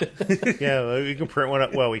 Yeah, we can print one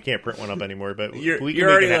up. Well, we can't print one up anymore, but you're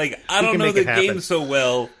already like, I don't know the game so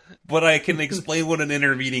well, but I can explain what an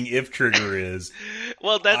intervening if trigger is.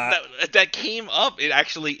 Well, that came up. It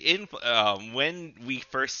actually when we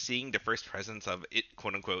first seeing the first presence of it,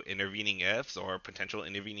 quote unquote, intervening ifs or potential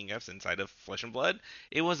intervening ifs inside of Flesh and Blood.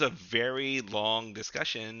 It was a very long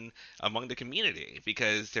discussion among the community,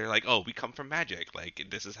 because they're like, oh, we come from Magic, like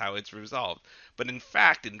this is how it's resolved. But in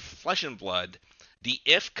fact, in Flesh and Blood, the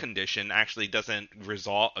if condition actually doesn't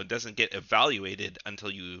get evaluated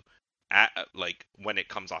until you when it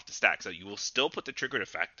comes off the stack. So you will still put the triggered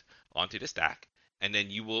effect onto the stack, and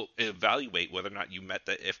then you will evaluate whether or not you met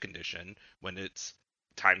the if condition when it's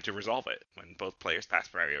time to resolve it, when both players pass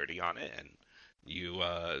priority on it, and you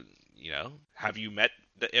have you met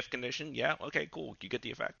the if condition? Yeah, okay, cool, you get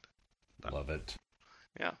the effect. Love it.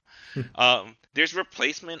 Yeah. There's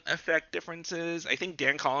replacement effect differences. I think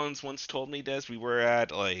Dan Collins once told me this. We were at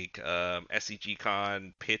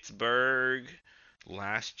SCGCon Pittsburgh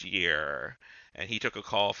last year, and he took a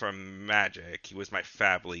call from Magic. He was my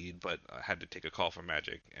Fab lead, but I had to take a call from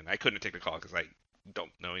Magic, and I couldn't take the call because I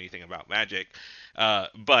don't know anything about Magic.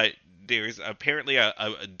 But there's apparently a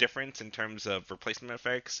difference in terms of replacement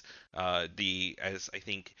effects. As I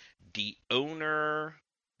think the owner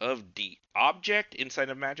of the object inside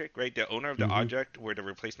of Magic, right? The owner of the object where the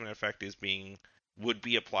replacement effect would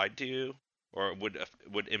be applied to, or would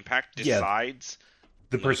impact, decides.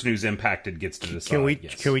 The person who's impacted gets to decide.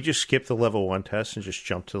 Can we just skip the level 1 test and just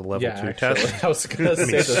jump to the level 2 test? I was going to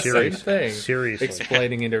say the same thing. Seriously.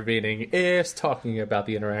 Explaining intervening ifs, talking about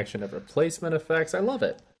the interaction of replacement effects. I love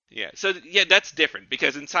it. Yeah, so that's different,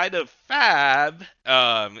 because inside of Fab,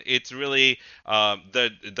 it's really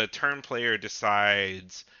the turn player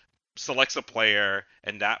selects a player,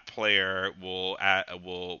 and that player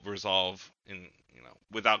will resolve in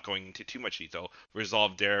without going into too much detail,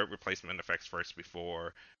 resolve their replacement effects first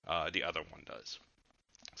before the other one does.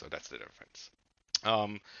 So that's the difference.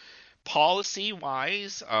 Policy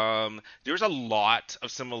wise, there's a lot of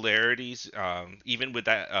similarities, even with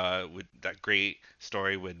that great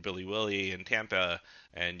story with Billy Willie in Tampa,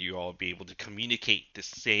 and you all be able to communicate the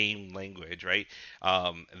same language, right?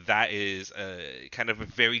 That is a kind of a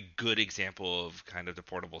very good example of kind of the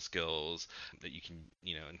portable skills that you can,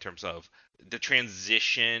 in terms of the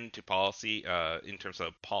transition to policy, in terms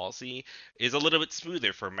of policy, is a little bit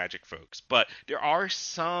smoother for Magic folks, but there are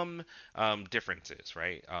some differences,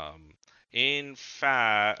 right?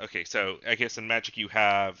 Okay, so I guess in Magic you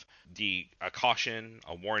have a caution,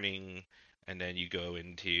 a warning, and then you go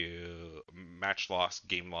into match loss,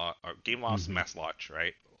 game loss, or game loss, match loss,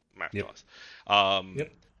 right? Match loss.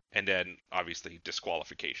 And then obviously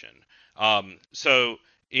disqualification. So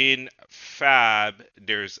in Fab,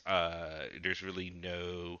 there's really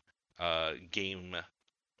no game.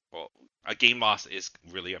 Well, a game loss is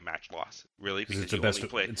really a match loss, really, because it's a best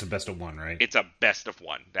of one, right? It's a best of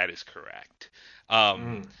one. That is correct.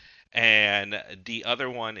 And the other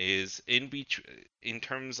one is in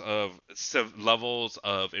terms of levels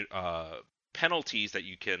of penalties that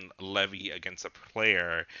you can levy against a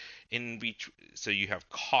player. So you have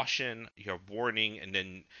caution, you have warning, and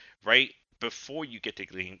then right before you get to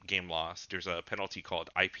game loss, there's a penalty called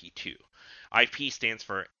IP2. IP stands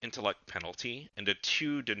for intellect penalty, and the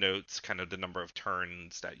 2 denotes kind of the number of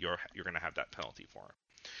turns that you're going to have that penalty for.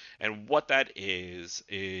 And what that is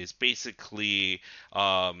basically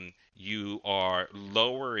you are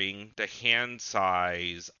lowering the hand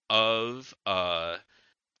size of the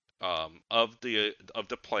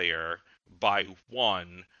player by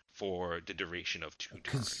 1 for the duration of 2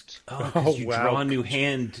 turns. Because you draw a new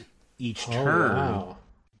hand each turn. Wow.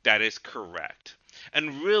 That is correct.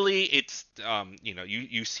 And really, it's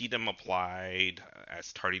you see them applied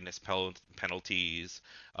as tardiness penalties.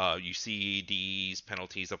 You see these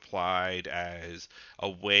penalties applied as a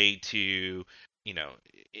way to,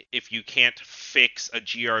 if you can't fix a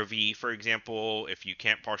GRV, for example, if you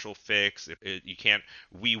can't partial fix, if you can't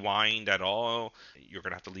rewind at all, you're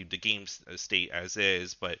gonna have to leave the game state as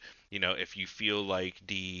is. But if you feel like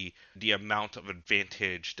the amount of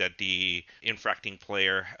advantage that the infracting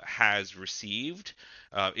player has received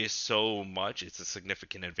is so much, it's a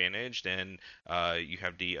significant advantage, then you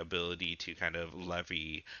have the ability to kind of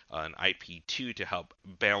levy an IP2 to help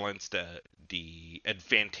balance the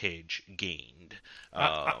advantage gained.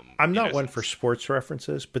 I'm not one for sports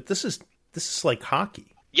references, but this is like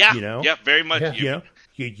hockey. Yeah, yeah, very much. Yeah.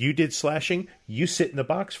 You did slashing. You sit in the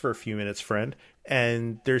box for a few minutes, friend,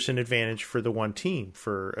 and there's an advantage for the one team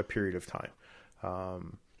for a period of time.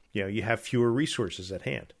 You have fewer resources at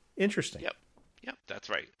hand. Interesting. Yep, that's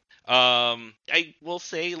right. I will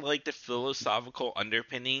say, like, the philosophical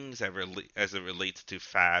underpinnings as it relates to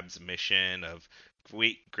Fab's mission of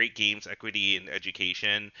great games, equity, and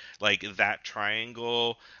education, like that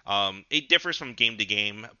triangle, it differs from game to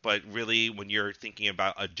game, but really when you're thinking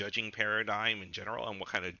about a judging paradigm in general and what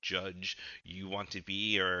kind of judge you want to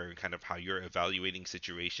be, or kind of how you're evaluating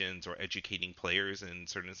situations or educating players in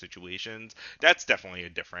certain situations, that's definitely a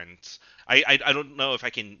difference. I don't know if I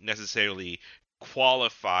can necessarily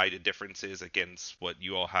qualify the differences against what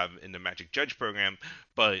you all have in the Magic Judge program,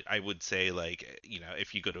 but I would say, like,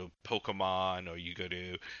 if you go to Pokemon or you go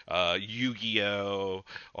to Yu-Gi-Oh,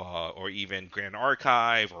 or even Grand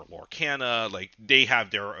Archive or Lorcana, like, they have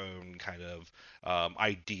their own kind of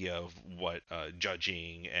idea of what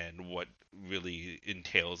judging and what really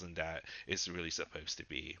entails in that is really supposed to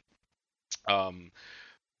be.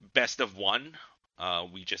 Best of one.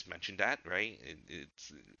 We just mentioned that, right?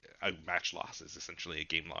 It's a match loss is essentially a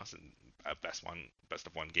game loss and a best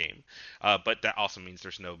of one game. But that also means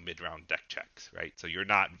there's no mid-round deck checks, right? So you're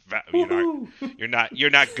not going you're not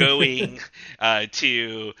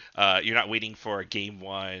waiting for a game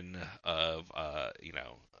 1 of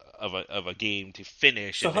of a game to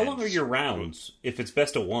finish. So how long are your rounds? If it's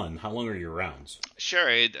best of one, how long are your rounds? Sure.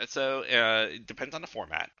 It depends on the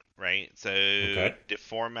format, right? So the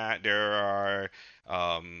format, there are,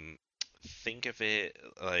 think of it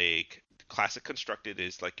like Classic Constructed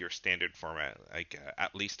is like your standard format, like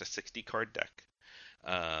at least a 60 card deck.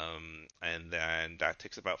 And then that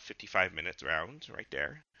takes about 55 minutes rounds right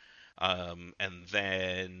there. And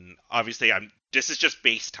then obviously this is just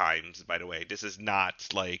base times, by the way. This is not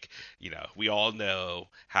like, we all know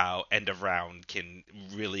how end of round can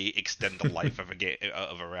really extend the life of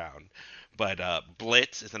a round. But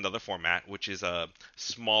Blitz is another format, which is a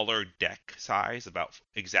smaller deck size, about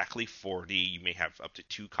exactly 40. You may have up to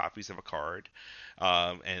 2 copies of a card,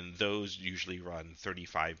 and those usually run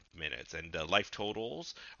 35 minutes. And the life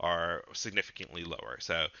totals are significantly lower.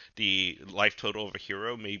 So the life total of a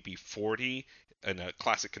hero may be 40 in a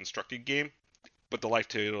classic constructed game, but the life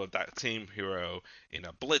total of that same hero in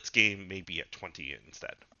a Blitz game may be at 20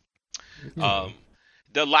 instead. Um,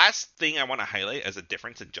 the last thing I want to highlight as a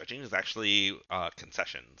difference in judging is actually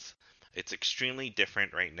concessions. It's extremely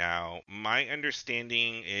different right now. My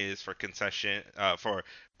understanding is for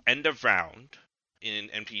end of round in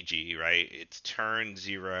MPG, right? It's turn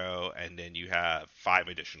 0, and then you have 5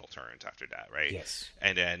 additional turns after that, right? Yes.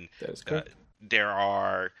 And then That is correct. there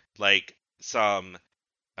are like some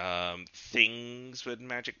things with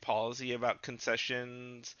Magic policy about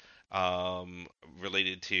concessions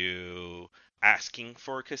related to asking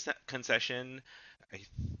for a concession.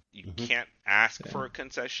 You can't ask for a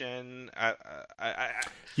concession.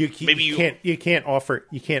 Maybe You can't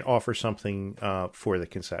offer something for the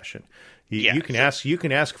concession. You can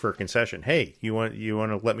ask for a concession. Hey, you want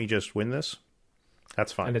to let me just win this?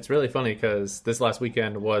 That's fine. And it's really funny because this last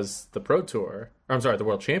weekend was the Pro Tour, or I'm sorry, the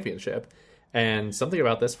World Championship. And something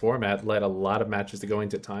about this format led a lot of matches to go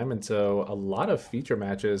into time. And so a lot of feature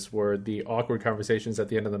matches were the awkward conversations at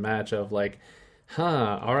the end of the match of like,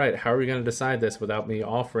 all right, how are we going to decide this without me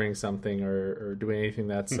offering something or doing anything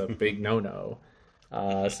that's a big no-no?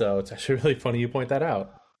 So it's actually really funny you point that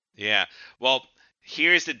out. Yeah. Well,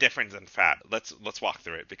 here's the difference in Fab. Let's walk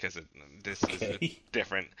through it because this is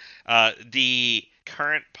different. The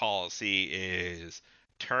current policy is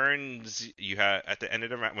turns you have at the end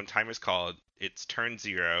of the round when time is called. It's turn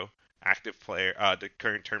 0. Active player. The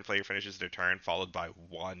current turn player finishes their turn, followed by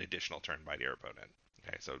 1 additional turn by their opponent.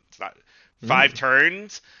 Okay, so it's not 5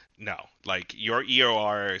 turns. No, like your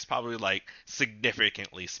EOR is probably like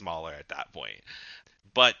significantly smaller at that point.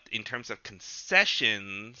 But in terms of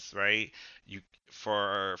concessions, right?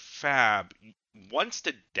 For Fab, once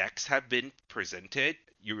the decks have been presented,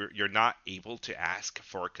 you're not able to ask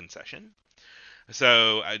for a concession.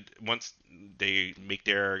 So once they make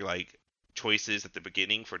their like choices at the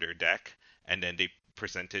beginning for their deck, and then they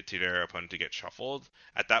present it to their opponent to get shuffled,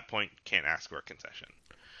 at that point can't ask for a concession.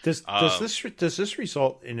 Does this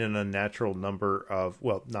result in an unnatural number of,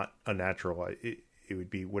 well, not unnatural, it would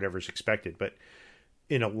be whatever's expected, but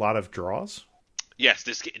in a lot of draws? Yes,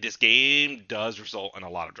 this game does result in a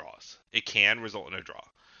lot of draws. It can result in a draw.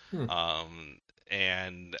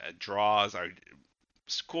 And draws are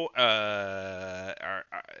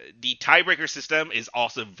the tiebreaker system is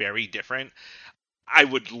also very different. I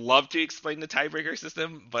would love to explain the tiebreaker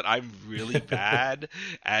system, but I'm really bad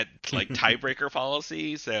at like tiebreaker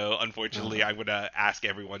policy. So unfortunately, I'm gonna ask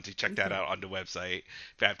everyone to check that out on the website,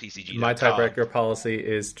 fabtcg.com. My tiebreaker policy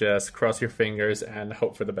is just cross your fingers and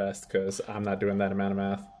hope for the best because I'm not doing that amount of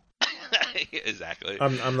math. Exactly.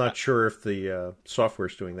 I'm not sure if the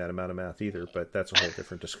software's doing that amount of math either, but that's a whole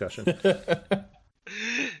different discussion.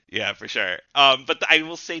 Yeah, for sure. But I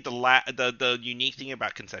will say the unique thing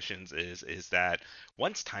about concessions is that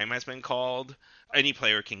once time has been called, any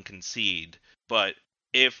player can concede. But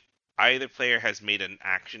if either player has made an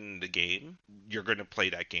action in the game, you're going to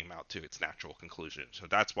play that game out to its natural conclusion. So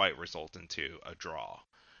that's why it results into a draw,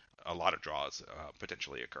 a lot of draws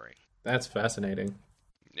potentially occurring. That's fascinating.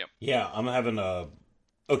 Yep. Yeah, I'm having a.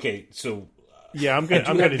 Okay, so. Yeah, I'm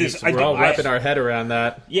gonna do this. We're all wrapping our head around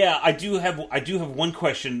that. Yeah, I do have one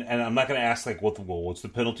question, and I'm not going to ask like what's the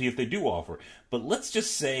penalty if they do offer. But let's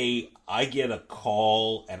just say I get a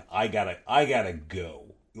call and I gotta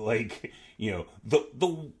go. Like,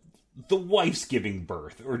 the wife's giving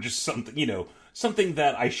birth, or just something, something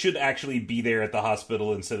that I should actually be there at the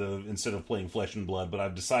hospital instead of playing Flesh and Blood. But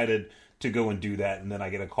I've decided to go and do that, and then I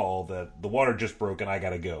get a call that the water just broke and I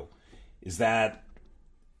gotta go. Is that?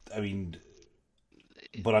 I mean.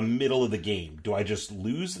 But I'm middle of the game. Do I just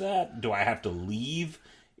lose that? Do I have to leave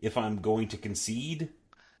if I'm going to concede?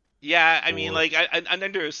 Yeah, I mean, like, under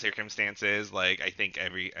those circumstances, like, I think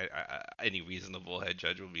any reasonable head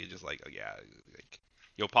judge will be just like, oh yeah, like,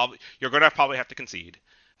 you're gonna probably have to concede,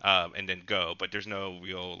 and then go. But there's no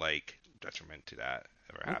real like detriment to that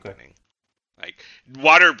ever happening. Like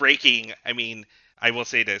water breaking. I mean, I will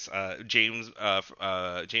say this: James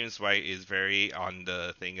White is very on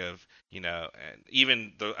the thing of, and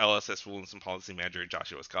even the LSS rules and policy manager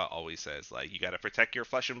Joshua Scott always says, like, you got to protect your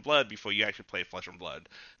flesh and blood before you actually play flesh and blood.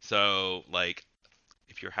 So, like,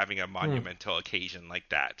 if you're having a monumental occasion like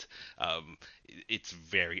that, it's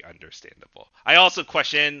very understandable. I also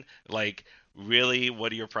question, like, really,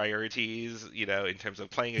 what are your priorities, in terms of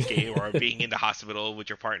playing a game or being in the hospital with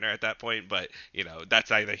your partner at that point? But,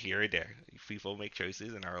 that's either here or there. People make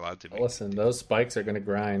choices and are allowed to make. Listen, those spikes are going to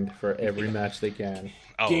grind for every match they can.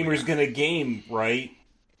 Oh, Gamer's gonna game, right?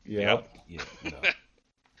 Yep. Yeah, no.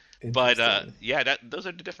 But Interesting. yeah, those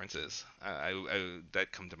are the differences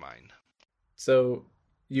that come to mind. So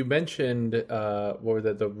you mentioned what were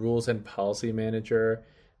the rules and policy manager.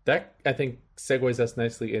 That I think segues us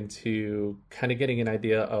nicely into kind of getting an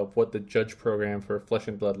idea of what the judge program for Flesh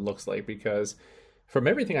and Blood looks like, because from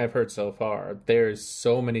everything I've heard so far, there's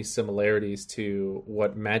so many similarities to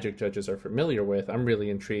what Magic judges are familiar with. I'm really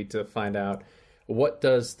intrigued to find out, what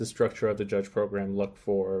does the structure of the judge program look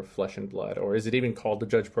for Flesh and Blood, or is it even called the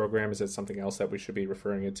judge program? Is it something else that we should be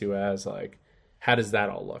referring it to as? Like, how does that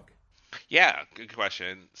all look? Yeah, good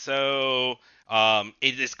question. So,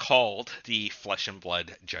 it is called the Flesh and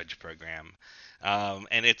Blood Judge Program,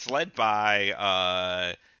 and it's led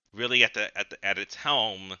by really at its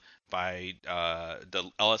helm by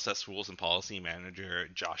the LSS Rules and Policy Manager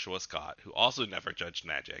Joshua Scott, who also never judged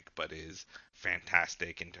Magic, but is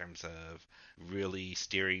fantastic in terms of really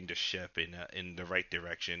steering the ship in the right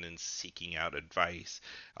direction and seeking out advice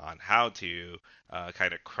on how to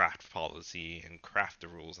kind of craft policy and craft the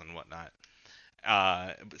rules and whatnot.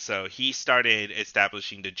 So he started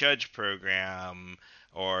establishing the judge program,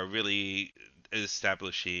 or really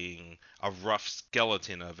establishing a rough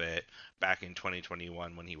skeleton of it back in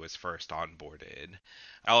 2021 when he was first onboarded.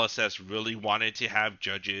 LSS really wanted to have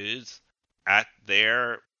judges at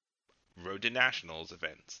their Road to Nationals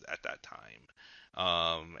events at that time.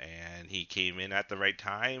 And he came in at the right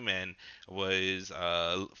time and was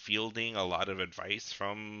fielding a lot of advice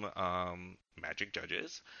from Magic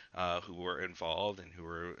judges who were involved and who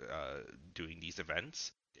were doing these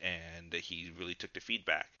events. And he really took the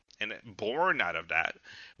feedback. And born out of that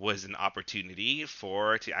was an opportunity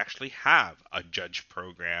to actually have a judge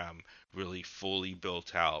program really fully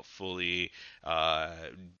built out, fully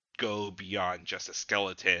go beyond just a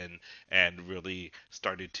skeleton, and really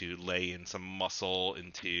started to lay in some muscle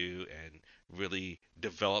into and really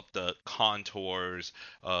develop the contours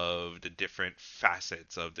of the different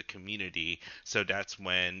facets of the community. So that's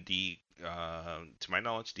when to my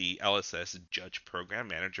knowledge, the LSS Judge Program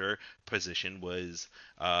Manager position was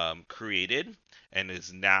created and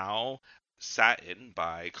is now sat in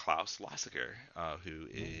by Klaus Lassiger, who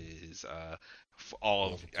is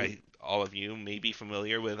all of you may be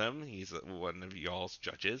familiar with him. He's one of y'all's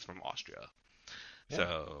judges from Austria. Yeah.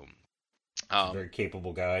 So, He's a very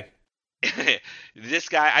capable guy. this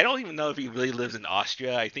guy, I don't even know if he really lives in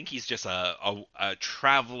Austria. I think he's just a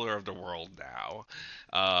traveler of the world now.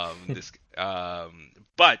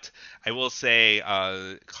 But I will say,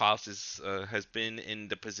 Klaus has been in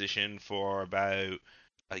the position for about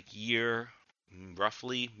a year,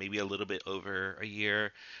 roughly, maybe a little bit over a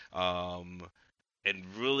year. And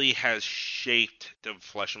really has shaped the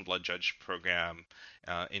Flesh and Blood Judge program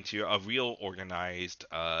into a real organized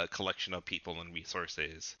collection of people and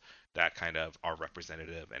resources that kind of are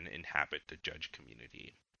representative and inhabit the judge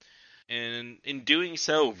community. And in doing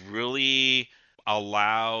so, really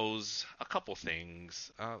allows a couple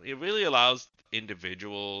things. It really allows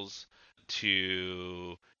individuals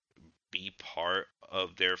to be part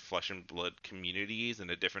of their Flesh and Blood communities in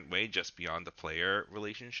a different way, just beyond the player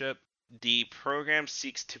relationship. The program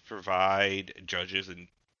seeks to provide judges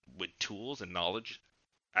with tools and knowledge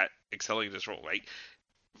at excelling this role. Right?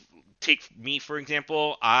 Take me for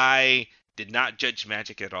example. I did not judge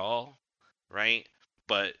Magic at all, right?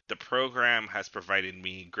 But the program has provided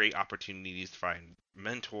me great opportunities to find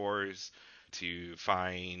mentors, to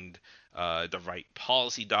find the right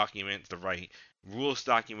policy documents, the right rules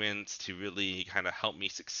documents, to really kind of help me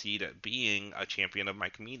succeed at being a champion of my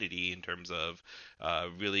community in terms of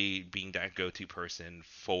really being that go-to person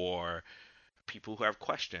for people who have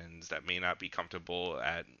questions that may not be comfortable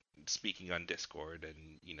at speaking on Discord.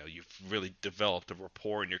 And you've really developed a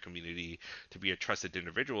rapport in your community to be a trusted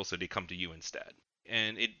individual, so they come to you instead.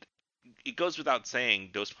 And it goes without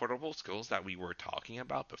saying, those portable skills that we were talking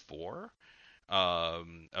about before,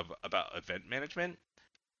 about event management,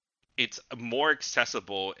 it's more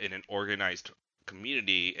accessible in an organized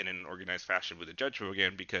community, in an organized fashion with a judge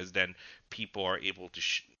program, because then people are able to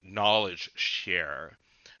knowledge share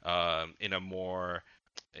in a more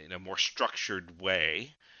structured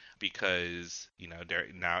way, because they're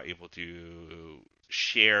now able to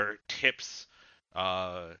share tips,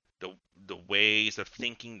 the ways of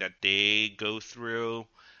thinking that they go through,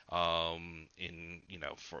 in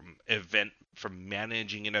from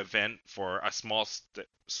managing an event for a small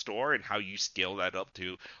store, and how you scale that up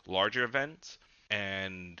to larger events.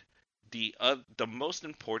 And the most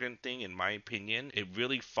important thing, in my opinion, it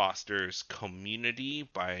really fosters community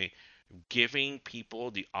by giving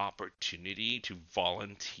people the opportunity to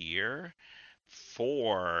volunteer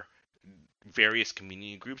for various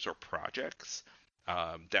community groups or projects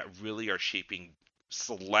that really are shaping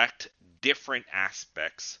select different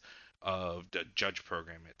aspects of the judge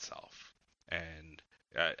program itself. And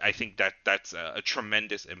I think that that's a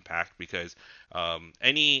tremendous impact because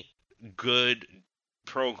any good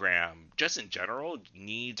program, just in general,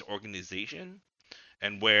 needs organization,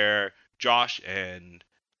 and where Josh and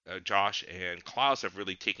Klaus have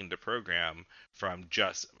really taken the program from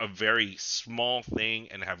just a very small thing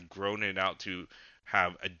and have grown it out to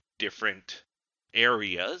have a different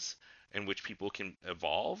areas in which people can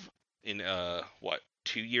evolve in a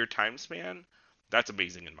 2-year time span. That's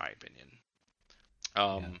amazing in my opinion.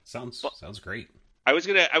 Yeah, But sounds great. I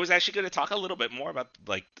was actually gonna talk a little bit more about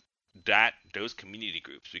like those community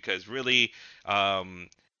groups because really,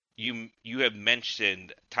 you have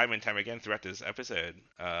mentioned time and time again throughout this episode,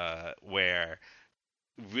 where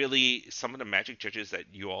really some of the Magic judges that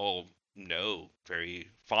you all know very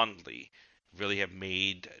fondly really have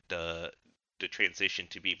made the transition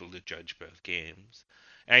to be able to judge both games.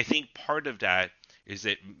 And I think part of that is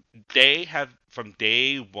that they have, from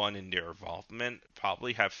day one in their involvement,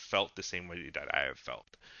 probably have felt the same way that I have felt.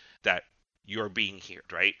 That you're being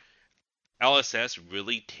heard, right? LSS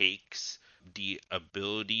really takes the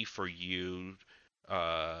ability for you,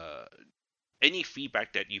 uh, any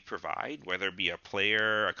feedback that you provide, whether it be a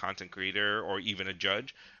player, a content creator, or even a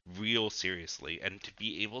judge, real seriously. And to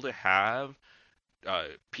be able to have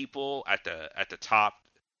people at the top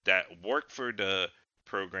that work for the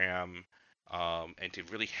program, and to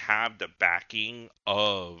really have the backing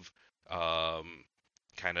of um,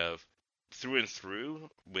 kind of through and through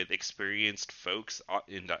with experienced folks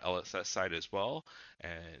in the LSS side as well,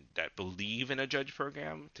 and that believe in a judge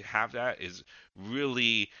program, to have that is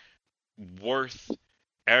really worth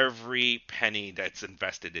every penny that's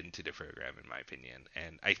invested into the program, in my opinion.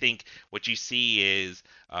 And I think what you see is,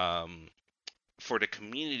 for the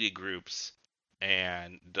community groups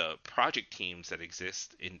and the project teams that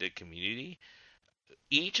exist in the community,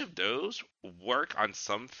 each of those work on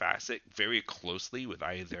some facet very closely with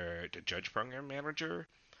either the judge program manager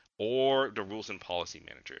or the rules and policy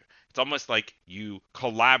manager. It's almost like you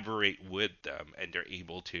collaborate with them and they're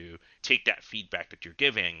able to take that feedback that you're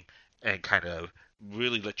giving and kind of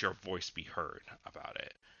really let your voice be heard about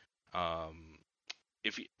it. Um,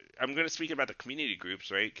 if you, I'm going to speak about the community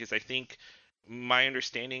groups, right? Because I think my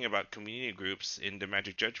understanding about community groups in the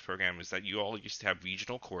Magic Judge program is that you all used to have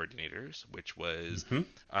regional coordinators, which was Hmm.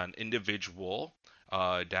 an individual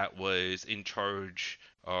that was in charge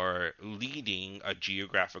or leading a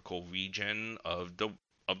geographical region of the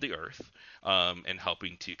Earth, and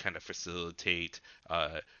helping to kind of facilitate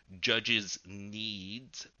judges'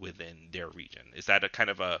 needs within their region. Is that a kind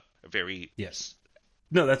of a very Yes.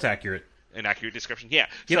 No, that's accurate. an accurate description? Yeah.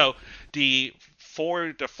 Yep. So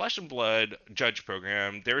for the Flesh and Blood Judge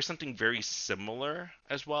program, there is something very similar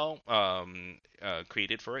as well,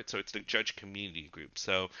 created for it. So it's the Judge Community Group.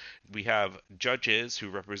 So we have judges who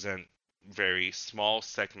represent very small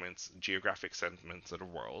segments, geographic segments of the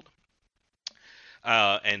world,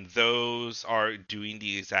 and those are doing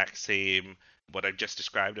the exact same what I've just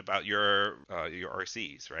described about your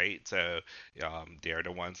RCs, right? So they're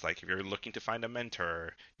the ones, like, if you're looking to find a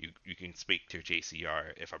mentor, you can speak to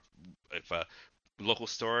JCR. If a local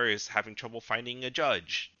store is having trouble finding a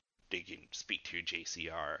judge, they can speak to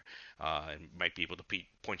JCR, and might be able to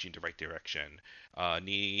point you in the right direction.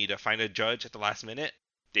 Need to find a judge at the last minute?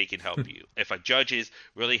 They can help you. If a judge is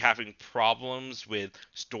really having problems with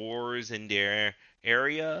stores in their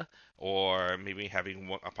area, or maybe having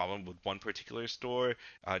a problem with one particular store,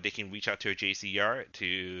 they can reach out to a JCR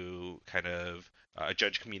to kind of a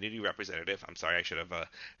judge community representative. I'm sorry, I should have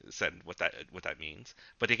said what that means.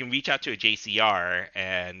 But they can reach out to a JCR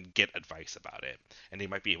and get advice about it, and they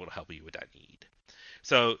might be able to help you with that need.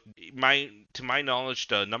 So to my knowledge,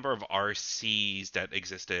 the number of RCs that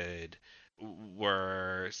existed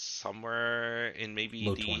were somewhere in maybe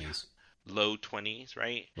Low the 20s. low 20s,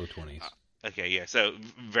 right? Low 20s. Okay, yeah. So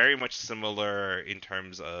very much similar in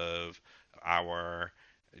terms of our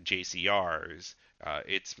JCRs.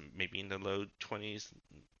 It's maybe in the low 20s,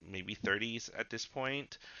 maybe 30s at this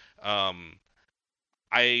point. Um,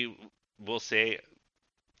 I will say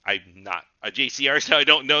I'm not a JCR, so I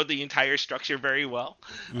don't know the entire structure very well.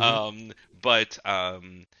 Hmm. But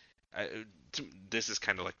I, this is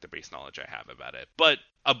kind of like the base knowledge I have about it. But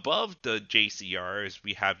above the JCRs,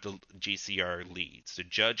 we have the JCR leads, the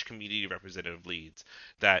Judge Community Representative leads,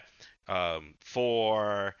 that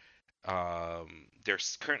for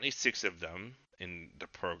there's currently 6 of them in the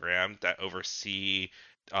program that oversee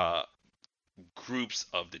uh, groups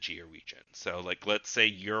of the geo region. So like let's say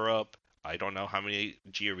Europe, I don't know how many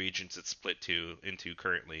geo regions it's split into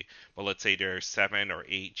currently, but let's say there are 7 or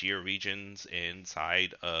 8 geo regions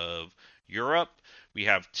inside of Europe. We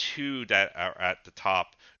have 2 that are at the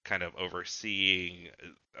top kind of overseeing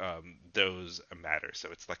those matters. So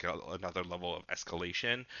it's like another level of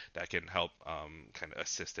escalation that can help kind of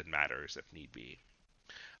assist in matters if need be.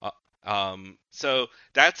 Uh, so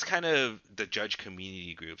that's kind of the judge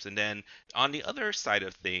community groups. And then on the other side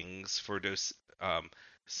of things, for those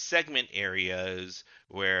segment areas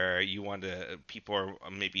where you want to, people are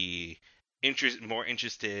maybe more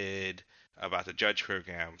interested about the judge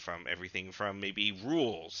program, from everything from maybe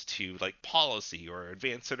rules to like policy or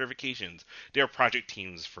advanced certifications. There are project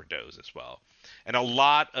teams for those as well. And a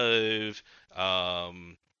lot of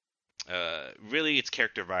really it's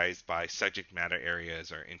characterized by subject matter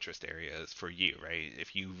areas or interest areas for you, right?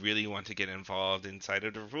 If you really want to get involved inside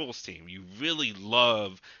of the rules team, you really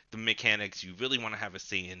love the mechanics, you really want to have a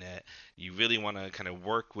say in it, you really want to kind of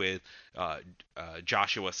work with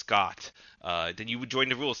Joshua Scott, then you would join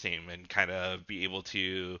the rules team and kind of be able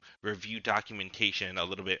to review documentation a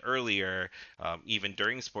little bit earlier, even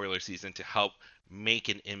during spoiler season, to help make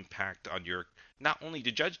an impact on your not only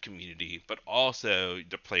the judge community but also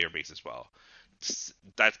the player base as well.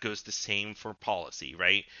 That goes the same for policy,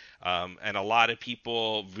 right? And a lot of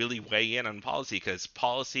people really weigh in on policy because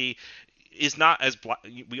policy is not as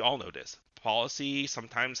we all know this. Policy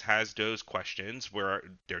sometimes has those questions where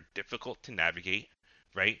they're difficult to navigate,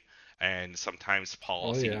 right? And sometimes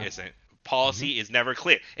policy isn't. Policy is never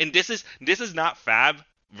clear. And this is not Fab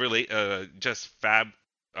just Fab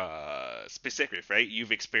specific, right?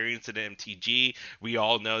 You've experienced it in MTG. We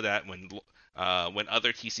all know that when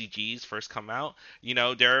other TCGs first come out,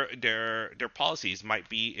 their policies might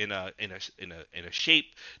be in a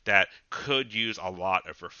shape that could use a lot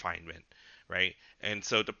of refinement, right? And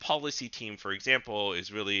so the policy team, for example,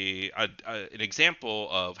 is really an example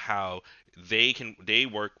of how they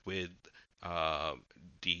work with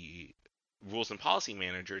the rules and policy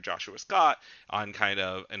manager Joshua Scott on kind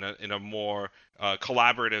of in a more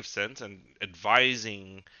collaborative sense and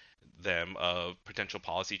advising them of potential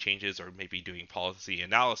policy changes or maybe doing policy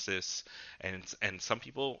analysis, and some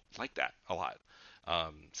people like that a lot.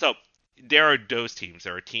 So there are those teams.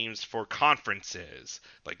 There are teams for conferences,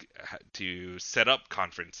 like to set up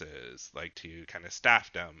conferences, like to kind of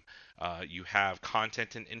staff them. You have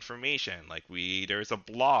content and information, like there's a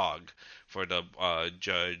blog for the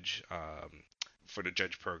judge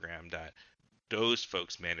program that those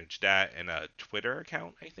folks manage that, and a Twitter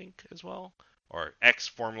account, I think, as well, or X,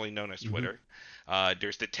 formerly known as Twitter.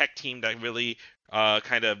 There's the tech team that really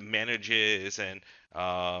kind of manages and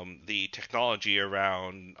the technology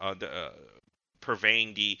around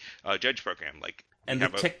purveying the judge program. Like, and the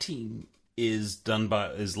tech team is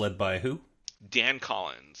led by who? Dan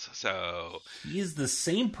Collins. So he is the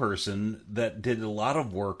same person that did a lot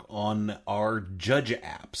of work on our judge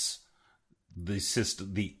apps, the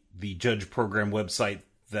system, the judge program website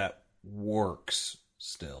that works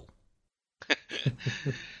still.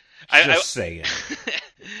 Just saying.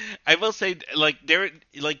 I will say, there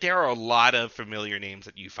are a lot of familiar names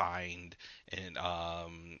that you find in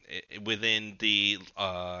within the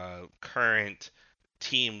current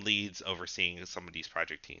team leads overseeing some of these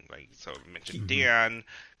project teams. Like, so I mentioned Dan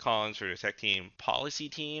Collins for the tech team. Policy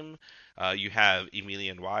team, you have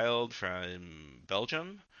Emilian Wild from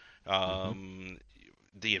Belgium.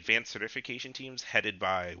 The advanced certification teams headed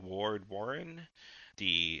by Ward Warren.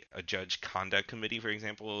 The judge conduct committee, for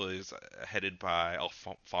example, is headed by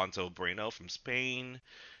Alfonso Bueno from Spain.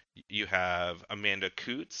 You have Amanda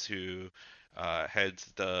Coots, who heads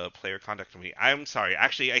the player conduct committee. I'm sorry,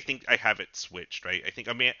 actually, I think I have it switched, right? I think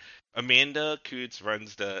Amanda Coots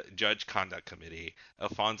runs the judge conduct committee.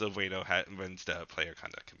 Alfonso Bueno runs the player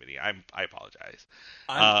conduct committee. I apologize.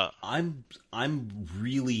 I'm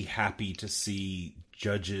really happy to see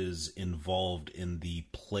judges involved in the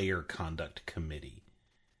player conduct committee,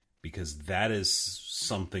 because that is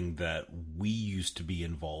something that we used to be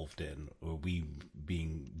involved in, we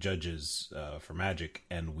being judges for Magic,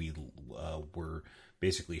 and we were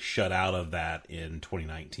basically shut out of that in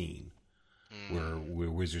 2019, where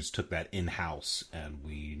Wizards took that in-house, and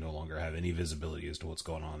we no longer have any visibility as to what's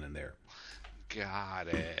going on in there. Got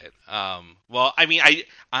it. Well, I mean,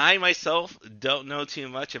 I myself don't know too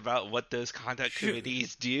much about what those conduct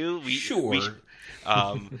committees do.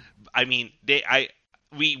 I mean,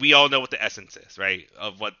 we all know what the essence is, right?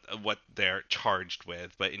 Of what they're charged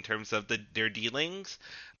with, but in terms of their dealings,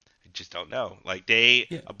 just don't know. Yeah.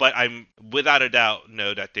 But I'm without a doubt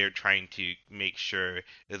know that they're trying to make sure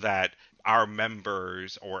that our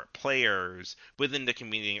members or players within the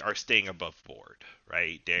community are staying above board,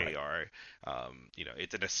 right? They Right. are,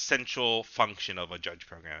 it's an essential function of a judge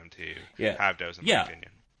program to Yeah. have those, in my Yeah.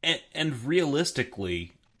 opinion. And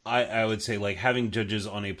realistically, I would say like having judges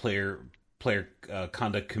on a player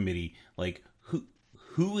conduct committee, like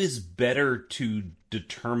who is better to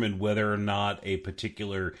determine whether or not a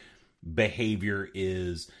particular behavior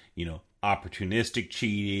is, opportunistic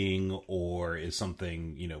cheating or is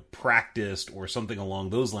something, practiced or something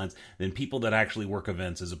along those lines than people that actually work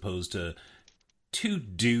events, as opposed to two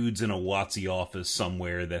dudes in a WotC office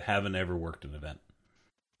somewhere that haven't ever worked an event.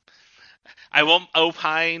 I won't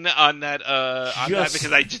opine on that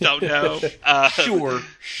because I just don't know. Sure.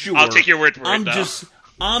 I'll take your word for I'm it, though.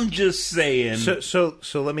 I'm just saying. So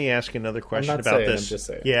let me ask another question not about saying, this. I'm just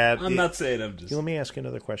saying. Yeah, I'm not saying. I'm just. Let me ask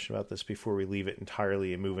another question about this before we leave it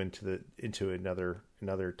entirely and move into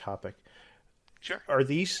another topic. Sure. Are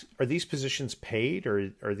these positions paid,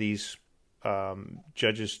 or are these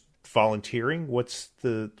judges volunteering? What's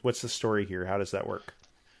the story here? How does that work?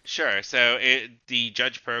 Sure. So the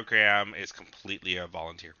judge program is completely a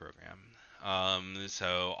volunteer program.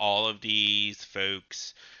 So all of these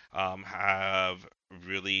folks have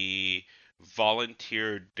really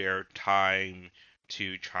volunteered their time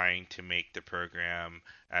to trying to make the program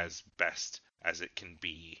as best as it can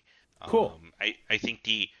be. Cool. I think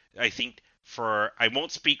I can't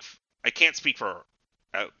speak for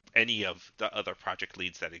any of the other project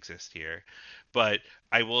leads that exist here, but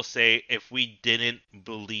I will say if we didn't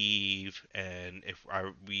believe and if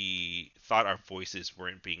we thought our voices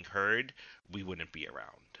weren't being heard, we wouldn't be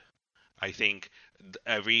around. I think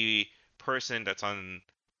every person that's on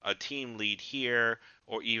a team lead here,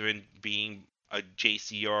 or even being a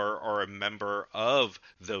JCR or a member of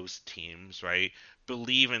those teams, right,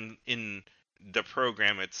 believe in the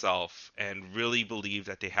program itself and really believe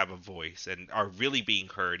that they have a voice and are really being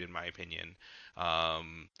heard, in my opinion,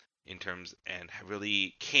 in terms, and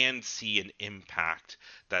really can see an impact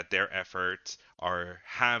that their efforts are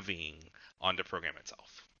having on the program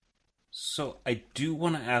itself. So I do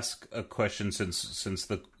want to ask a question since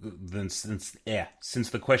the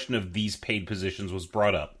question of these paid positions was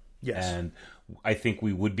brought up. Yes. And I think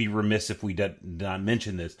we would be remiss if we did not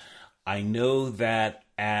mention this. I know that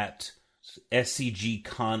at SCG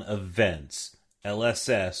Con events,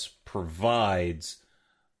 LSS provides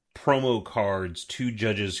promo cards to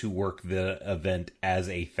judges who work the event as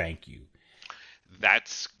a thank you.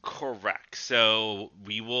 That's correct. So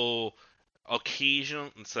we will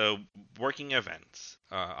working events,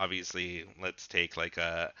 obviously, let's take like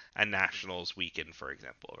a nationals weekend, for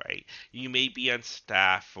example, right? You may be on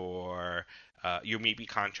staff, or you may be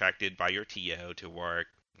contracted by your TO to work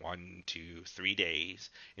 1, 2, 3 days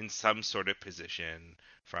in some sort of position,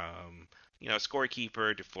 from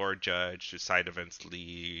scorekeeper to floor judge to side events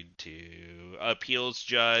lead to appeals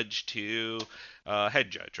judge to head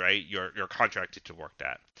judge, right? You're contracted to work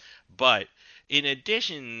that. But in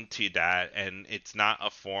addition to that, and it's not a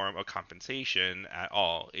form of compensation at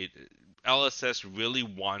all, LSS really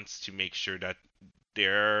wants to make sure that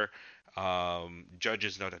their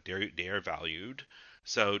judges know that they are valued.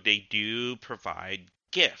 So they do provide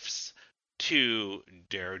gifts to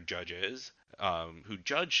their judges who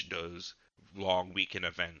judge those long weekend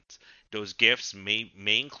events. Those gifts may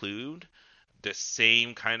include the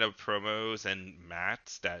same kind of promos and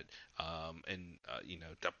mats that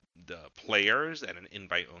the players at an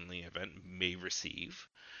invite only event may receive.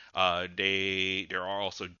 There are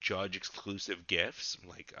also judge exclusive gifts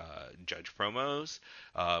like judge promos,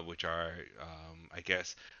 which are I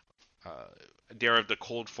guess they're of the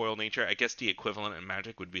cold foil nature. I guess the equivalent in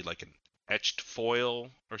Magic would be like an etched foil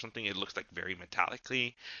or something. It looks like very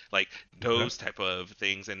metallically, like those type of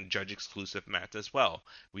things, and judge exclusive mats as well.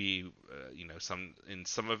 We some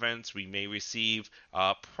events we may receive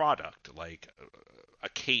product, like a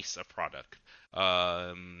case of product,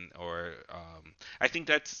 I think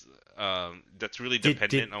that's really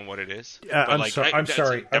dependent on what it is. I'm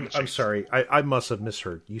sorry. I must have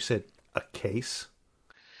misheard. You said a case?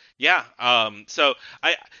 Yeah. So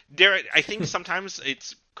I think sometimes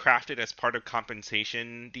it's crafted as part of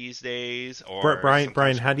compensation these days. Or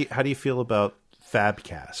Brian, how do you feel about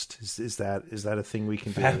FabCast? Is that a thing we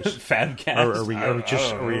can do? FabCast. Are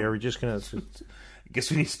we just gonna? I guess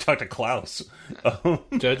we need to talk to Klaus.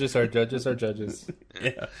 Judges are judges.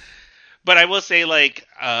 Yeah. But I will say, like,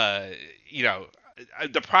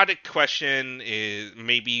 the product question is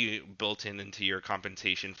maybe built into your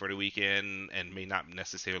compensation for the weekend and may not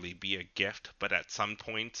necessarily be a gift, but at some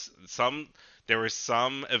points, There were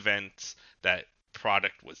some events that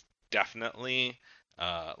product was definitely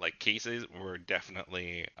like cases were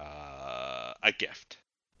definitely a gift.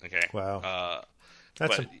 Okay. Wow.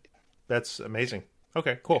 But That's amazing.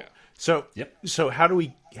 Okay, cool. Yeah. So, Yep. so how do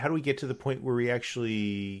we get to the point where we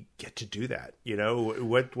actually get to do that? You know,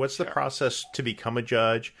 what's the process to become a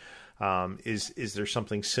judge? Is there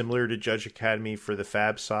something similar to Judge Academy for the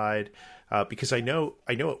Fab side? Because I know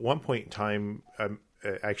at one point in time,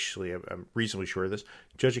 actually, I'm reasonably sure of this.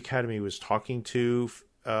 Judge Academy was talking to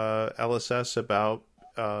LSS about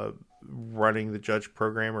running the judge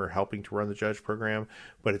program or helping to run the judge program,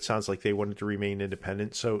 but it sounds like they wanted to remain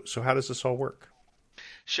independent. So how does this all work?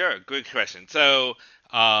 Sure, good question. So,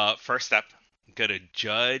 first step, go to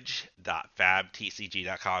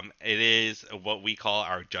judge.fabtcg.com. It is what we call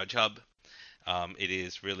our Judge Hub. It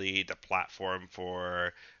is really the platform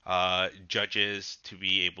for judges to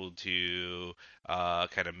be able to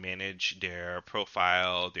kind of manage their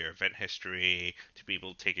profile, their event history, to be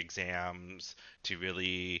able to take exams, to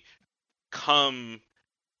really come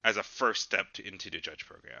as a first step into the judge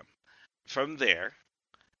program. From there,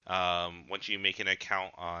 once you make an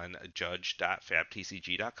account on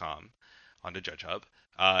judge.fabtcg.com on the Judge Hub,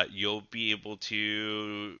 you'll be able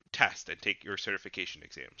to test and take your certification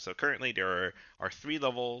exam. So currently there are 3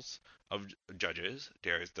 levels of judges.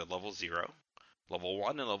 There is the level 0, level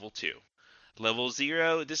 1, and level 2. Level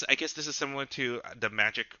 0, I guess this is similar to the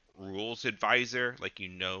Magic Rules Advisor, like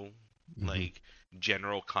like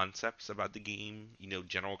general concepts about the game,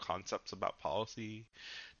 general concepts about policy.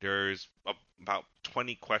 There's about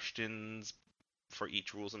 20 questions for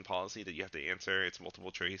each rules and policy that you have to answer. It's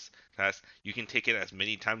multiple choice test. You can take it as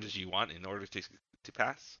many times as you want in order to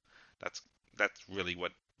pass. That's really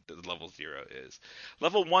what the level 0 is.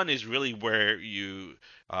 Level 1 is really where you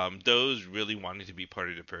those really wanting to be part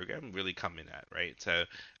of the program really come in at, right? So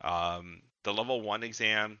the level 1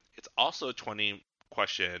 exam, it's also a 20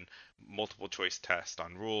 question multiple choice test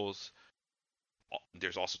on rules.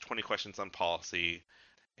 There's also 20 questions on policy.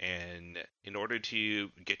 And in order to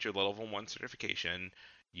get your level 1 certification,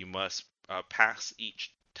 you must pass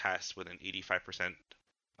each test with an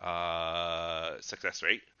 85% success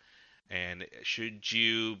rate. And should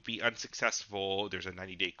you be unsuccessful, there's a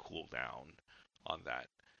 90-day cooldown on that.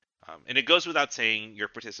 And it goes without saying, your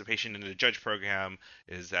participation in the judge program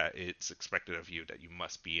is that it's expected of you that you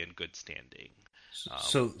must be in good standing.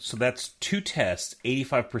 So that's 2 tests,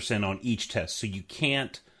 85% on each test. So you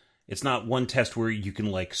can't. It's not one test where you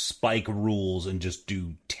can like spike rules and just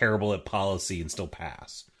do terrible at policy and still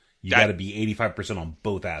pass. You got to be 85% on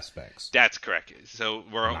both aspects. That's correct. So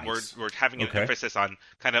we're having an emphasis on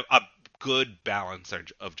kind of a good balance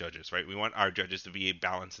of judges, right? We want our judges to be a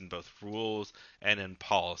balance in both rules and in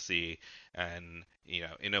policy, and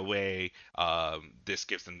in a way, this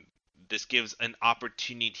gives an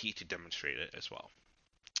opportunity to demonstrate it as well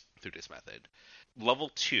through this method. Level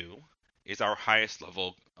 2 is our highest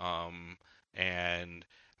level, and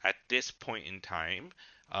at this point in time,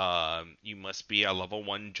 you must be a level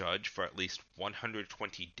 1 judge for at least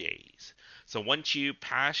 120 days. So once you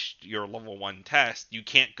pass your level 1 test, you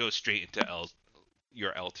can't go straight into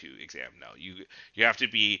your L2 exam. No, you have to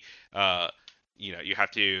be, you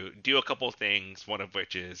have to do a couple of things. One of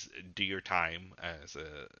which is do your time as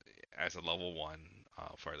a level 1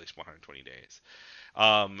 for at least 120 days.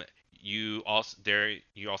 You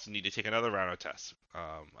also need to take another round of tests,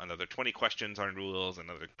 another 20 questions on rules,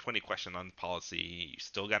 another 20 questions on policy. You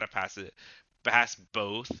still got to pass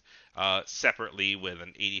both separately with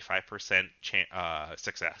an 85%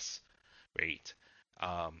 success rate.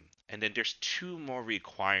 And then there's 2 more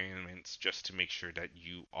requirements just to make sure that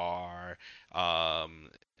you are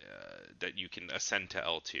that you can ascend to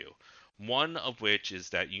L2. One of which is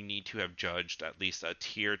that you need to have judged at least a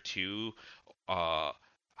tier 2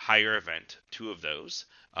 higher event, 2 of those,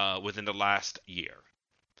 within the last year.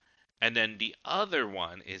 And then the other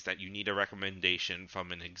one is that you need a recommendation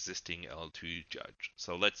from an existing L2 judge.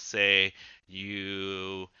 So let's say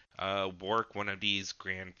you work one of these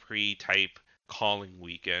Grand Prix type calling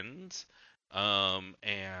weekends,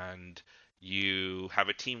 and you have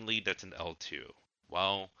a team lead that's an L2.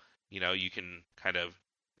 Well, you can kind of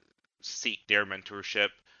seek their mentorship,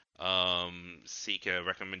 seek a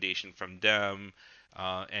recommendation from them,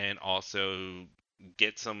 and also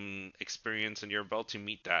get some experience in your belt to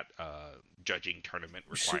meet that judging tournament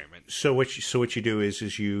requirement. So what you do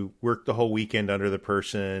is you work the whole weekend under the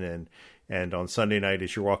person, and on Sunday night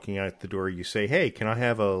as you're walking out the door, you say, "Hey, can I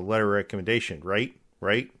have a letter of recommendation?" Right?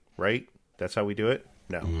 That's how we do it?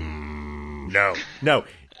 No. No.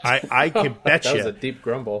 I can bet you. That was a deep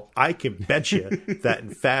grumble. I can bet you that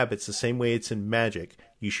in Fab, it's the same way it's in Magic.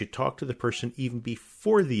 You should talk to the person even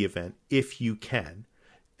before the event if you can.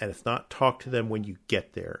 And if not, talk to them when you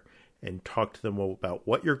get there. And talk to them about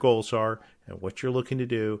what your goals are and what you're looking to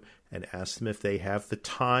do, and ask them if they have the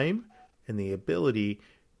time and the ability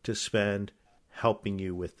to spend helping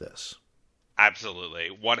you with this. Absolutely.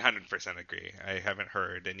 100% agree. I haven't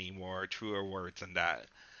heard any more truer words than that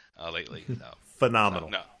lately. So. Phenomenal.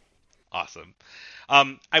 No. Awesome.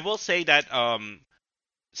 I will say that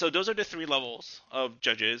so those are the 3 levels of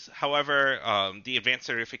judges. However, the advanced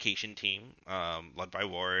certification team, led by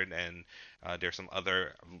Ward, and there's some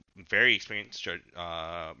other very experienced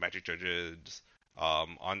magic judges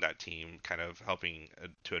on that team, kind of helping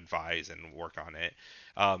to advise and work on it.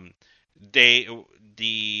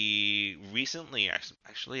 The recently,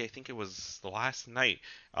 actually, I think it was the last night,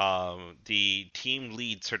 the team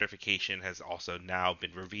lead certification has also now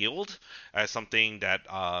been revealed as something that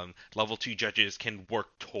level 2 judges can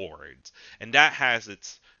work towards, and that has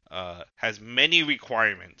many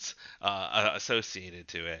requirements associated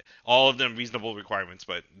to it. All of them reasonable requirements,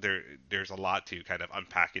 but there's a lot to kind of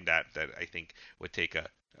unpack in that I think would take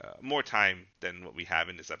more time than what we have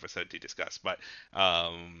in this episode to discuss. But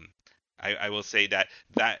I will say that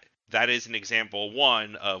is an example,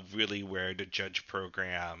 one, of really where the judge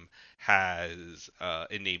program has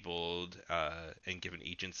enabled and given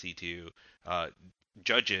agency to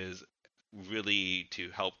judges really to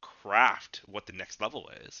help craft what the next level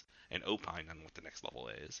is and opine on what the next level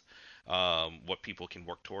is, what people can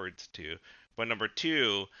work towards to. But number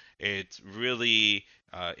 2, it's really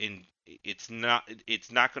it's not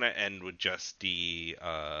going to end with just the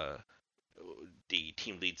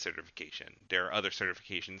team lead certification. There are other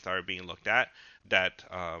certifications that are being looked at that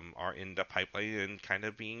are in the pipeline and kind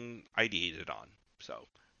of being ideated on. So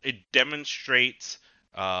it demonstrates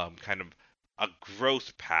kind of a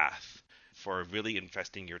growth path for really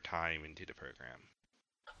investing your time into the program.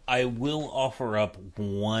 I will offer up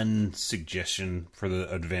one suggestion for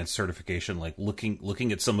the advanced certification, like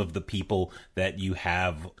looking at some of the people that you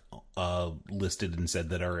have listed and said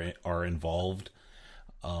that are involved.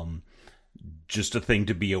 Just a thing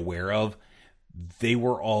to be aware of. They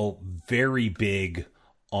were all very big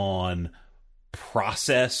on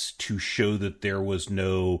process to show that there was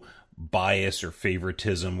no bias or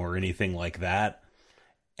favoritism or anything like that.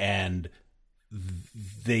 And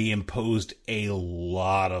they imposed a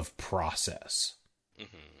lot of process.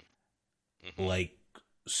 Mm-hmm. Mm-hmm. Like,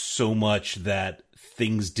 so much that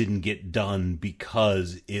things didn't get done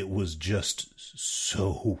because it was just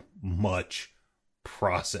so much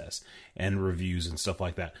process and reviews and stuff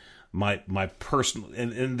like that. My personal,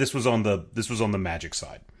 and this was on the magic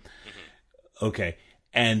side. Mm-hmm. Okay.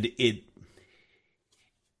 And it's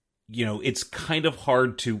kind of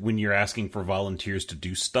hard to, when you're asking for volunteers to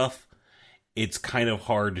do stuff, it's kind of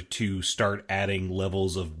hard to start adding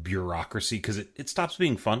levels of bureaucracy because it stops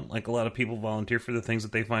being fun. Like, a lot of people volunteer for the things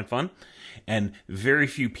that they find fun, and very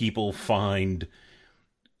few people find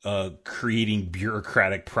creating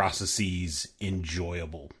bureaucratic processes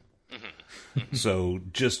enjoyable. Mm-hmm. So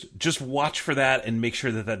just watch for that and make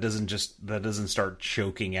sure that doesn't start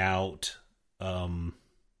choking out the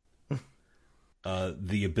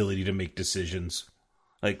ability to make decisions,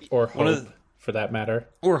 like, or hope, for that matter.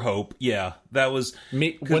 Or hope, yeah. That was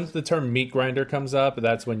once the term meat grinder comes up,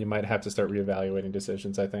 that's when you might have to start reevaluating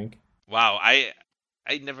decisions, I think. Wow, I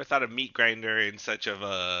never thought of meat grinder in such of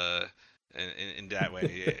a in that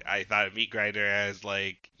way. I thought of meat grinder as,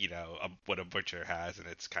 like, what a butcher has, and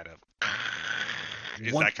it's kind of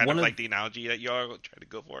is that kind of like the analogy that you're trying to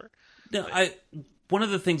go for? No, One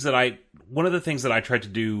of the things that I tried to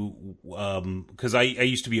do, because I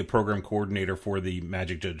used to be a program coordinator for the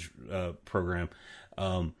Magic Judge program,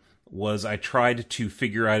 was I tried to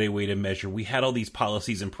figure out a way to measure. We had all these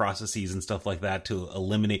policies and processes and stuff like that to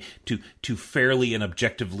eliminate, to fairly and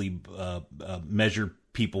objectively measure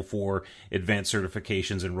people for advanced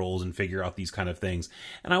certifications and roles and figure out these kind of things.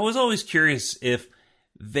 And I was always curious if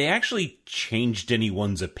they actually changed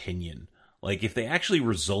anyone's opinion. Like, if they actually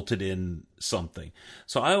resulted in something.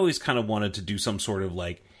 So I always kind of wanted to do some sort of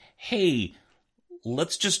like, hey,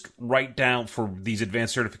 let's just write down, for these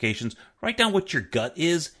advanced certifications, write down what your gut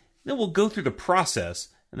is. Then we'll go through the process.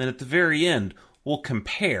 And then at the very end, we'll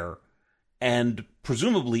compare. And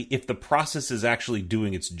presumably, if the process is actually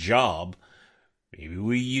doing its job, maybe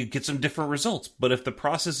we get some different results. But if the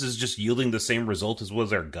process is just yielding the same result as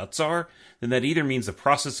what our guts are, then that either means the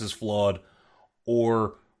process is flawed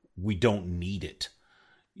or we don't need it,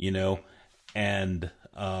 and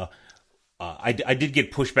I did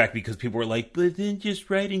get pushback because people were like, but then just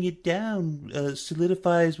writing it down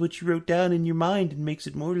solidifies what you wrote down in your mind and makes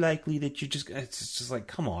it more likely that you just... It's just like,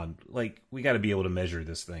 come on. Like, we got to be able to measure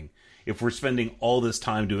this thing. If we're spending all this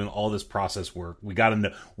time doing all this process work, we got to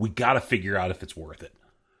know, we got to figure out if it's worth it.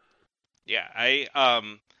 Yeah, I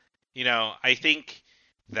think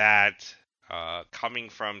that coming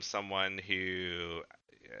from someone who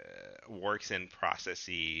works in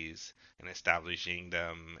processes and establishing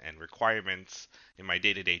them and requirements in my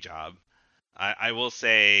day-to-day job, I will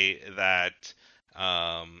say that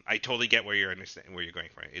I totally get where you're going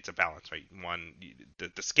from. It's a balance, right? One,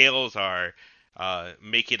 the scales are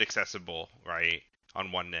make it accessible, right,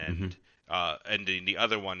 on one end, and then the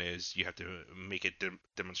other one is you have to make it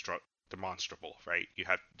demonstrable, right? You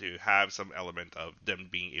have to have some element of them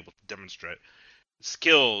being able to demonstrate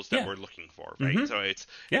skills that we're looking for, right? So it's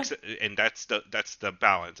and that's the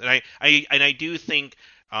balance. And I do think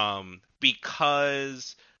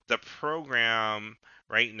because the program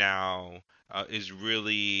right now has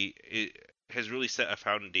really set a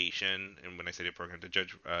foundation, and when I say the program,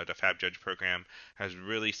 the Fab Judge program has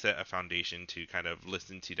really set a foundation to kind of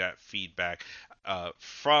listen to that feedback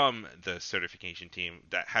from the certification team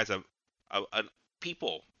that has a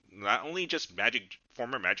people, not only just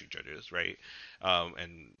former Magic judges, right,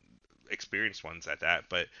 and experienced ones at that,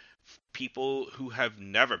 but people who have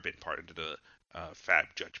never been part of the Fab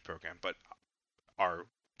Judge program, but are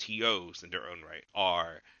TOs in their own right,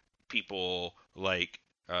 are people like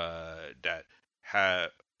that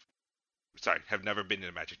have never been in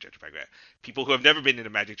a Magic Judge program. People who have never been in a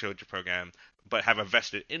Magic Judge program, but have a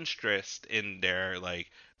vested interest in their, like,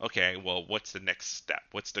 okay, well, what's the next step?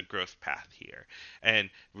 What's the growth path here? And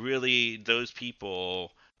really, those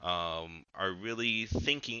people are really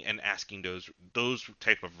thinking and asking those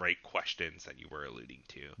type of right questions that you were alluding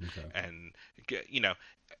to. Okay. And,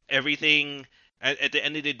 everything... At the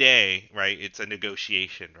end of the day, right, it's a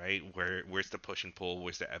negotiation, right? Where's the push and pull,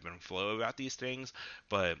 where's the ebb and flow about these things?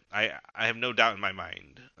 But I have no doubt in my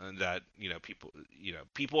mind that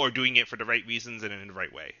people are doing it for the right reasons and in the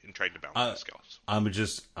right way and trying to balance the skills. I'm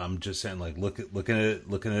just saying, like,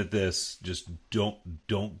 looking at this, just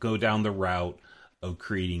don't go down the route of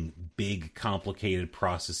creating big complicated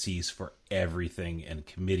processes for everything and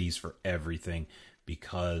committees for everything,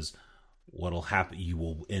 because what'll happen, you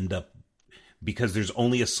will end up, because there's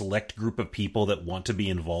only a select group of people that want to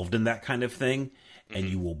be involved in that kind of thing, and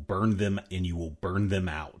you will burn them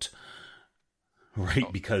out,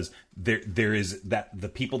 right? Because there is that the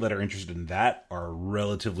people that are interested in that are a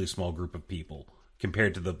relatively small group of people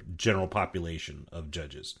compared to the general population of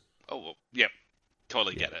judges. Oh, well, yep,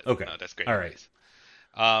 totally get it. Okay, That's great. All right.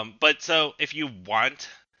 But so if you want,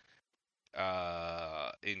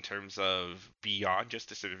 in terms of beyond just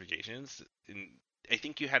the certifications, I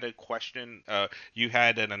think you had a question. You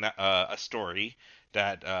had a story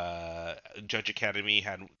that Judge Academy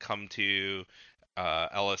had come to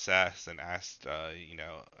LSS and asked,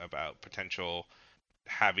 about potential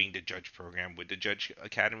having the judge program with the Judge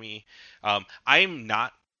Academy. I'm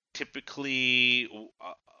not typically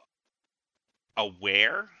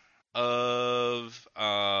aware of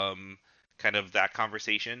kind of that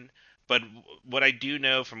conversation, but what I do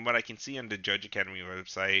know from what I can see on the Judge Academy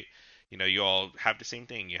website, you all have the same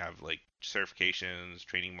thing. You have like certifications,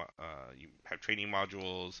 training. You have training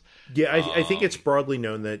modules. Yeah, I think it's broadly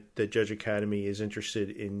known that the Judge Academy is interested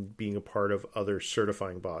in being a part of other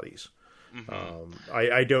certifying bodies.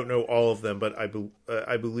 I don't know all of them, but I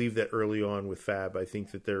believe that early on with Fab, I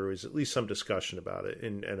think that there was at least some discussion about it,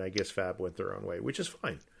 and I guess Fab went their own way, which is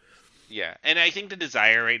fine. Yeah, and I think the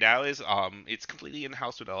desire right now is it's completely in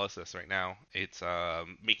house with LSS right now. It's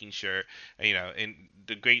making sure, and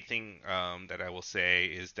the great thing that I will say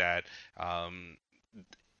is that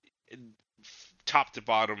top to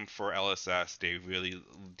bottom for LSS, they really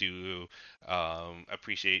do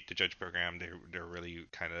appreciate the judge program. They're really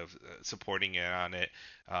kind of supporting it on it.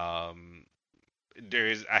 I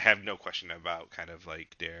have no question about kind of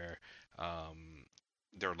like their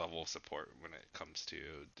level of support when it comes to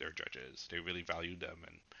their judges. They really value them,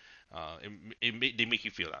 and they make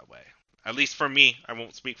you feel that way. At least for me, I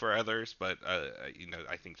won't speak for others, but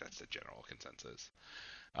I think that's the general consensus.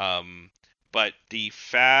 But the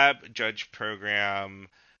Fab Judge program,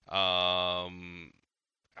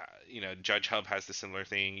 Judge Hub has the similar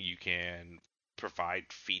thing. You can provide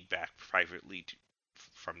feedback privately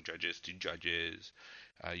from judges to judges.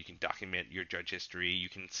 You can document your judge history. You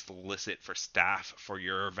can solicit for staff for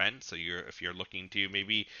your event. So if you're looking to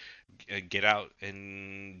maybe get out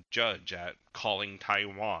and judge at Calling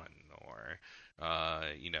Taiwan, or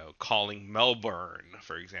calling Melbourne,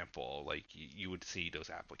 for example. Like you would see those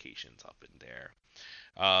applications up in there.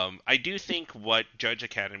 I do think what Judge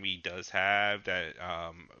Academy does have that,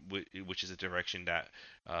 which is a direction that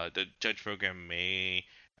the Judge program may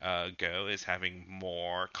go, is having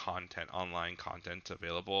more content, online content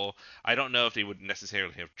available. I don't know if they would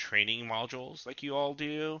necessarily have training modules like you all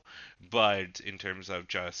do, but in terms of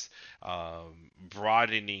just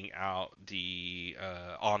broadening out the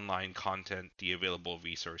online content, the available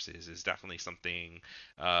resources is definitely something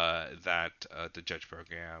that the Judge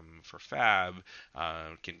program for Fab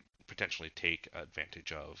can potentially take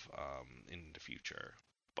advantage of in the future.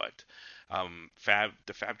 But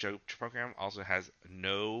the Fab Judge program also has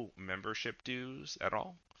no membership dues at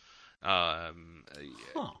all. Um,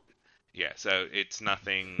 Huh. yeah, so it's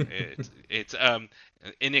nothing. It's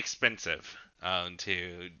inexpensive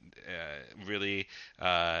to really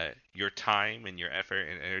your time and your effort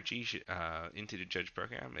and energy into the Judge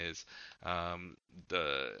program is the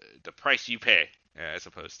price you pay as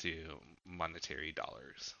opposed to monetary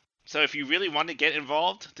dollars. So if you really want to get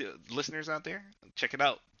involved, to listeners out there, check it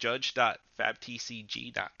out,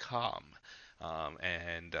 judge.fabtcg.com.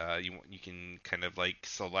 And you can kind of like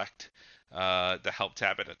select the help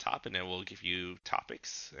tab at the top, and it will give you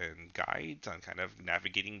topics and guides on kind of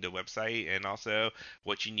navigating the website and also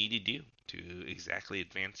what you need to do to exactly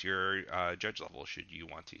advance your judge level should you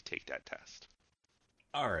want to take that test.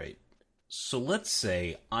 All right. So let's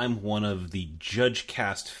say I'm one of the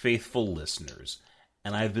JudgeCast faithful listeners,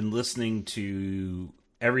 and I've been listening to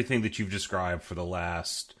everything that you've described for the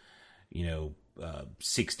last,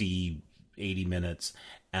 60, 80 minutes,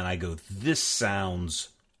 and I go, this sounds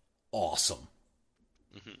awesome.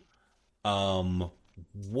 Mm-hmm.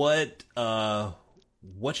 What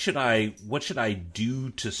should I do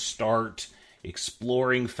to start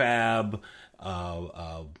exploring Fab?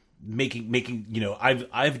 Making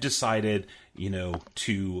I've decided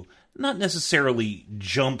to not necessarily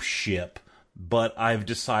jump ship, but I've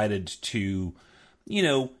decided to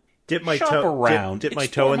Dip my shop toe around, dip my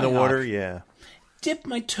explore toe in the water, options. yeah. Dip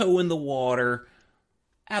my toe in the water.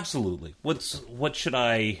 Absolutely. What should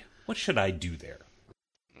I do there?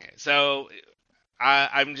 Okay, so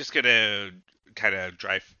I'm just gonna kind of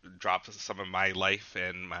drop some of my life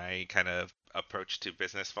and my kind of approach to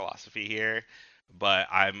business philosophy here, but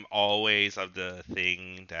I'm always of the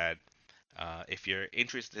thing that if you're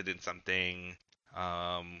interested in something,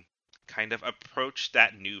 kind of approach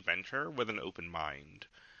that new venture with an open mind.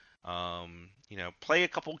 Play a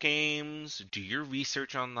couple games, do your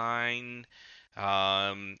research online,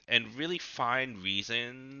 and really find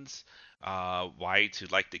reasons why to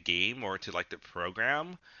like the game or to like the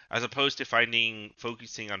program, as opposed to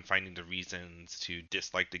focusing on finding the reasons to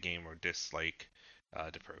dislike the game or dislike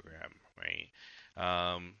the program, right?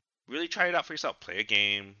 Really try it out for yourself. Play a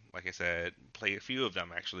game, like I said, play a few of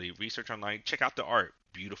them actually. Research online, check out the art,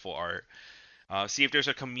 beautiful art. See if there's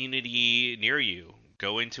a community near you.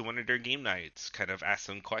 Go into one of their game nights. Kind of ask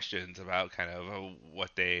them questions about kind of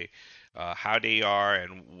how they are,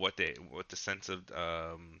 and what the sense of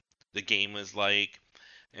the game is like.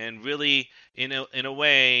 And really, in a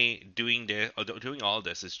way, doing all of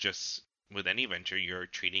this is just with any venture, you're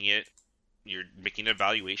making an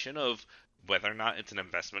evaluation of whether or not it's an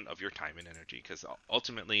investment of your time and energy. Because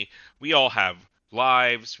ultimately, we all have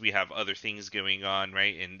lives, we have other things going on,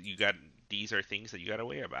 right? And these are things that you got to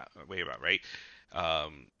weigh about, right?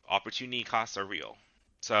 Opportunity costs are real.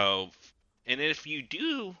 So, and if you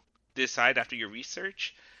do decide after your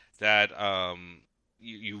research that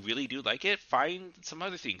you really do like it, find some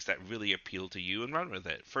other things that really appeal to you and run with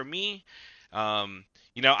it. For me, I'm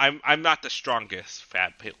not the strongest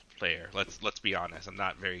player. Let's be honest. I'm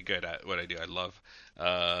not very good at what I do. I love,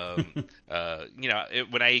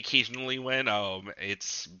 when I occasionally win,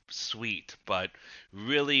 it's sweet. But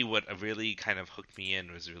really, what really kind of hooked me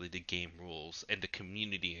in was really the game rules and the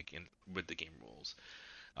community again with the game rules.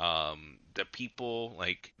 The people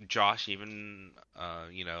like Josh, even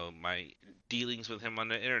my dealings with him on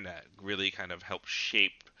the internet really kind of helped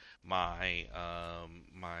shape my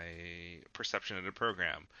perception of the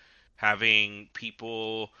program. Having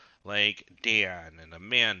people like Dan and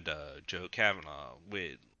Amanda, Joe Kavanaugh,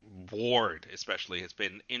 with Ward especially has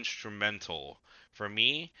been instrumental for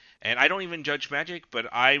me. And I don't even judge Magic, but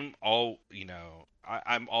I'm always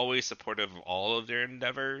supportive of all of their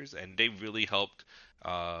endeavors, and they really helped.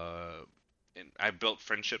 And I built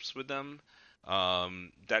friendships with them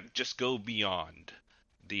that just go beyond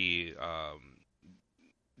the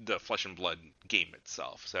the Flesh and Blood game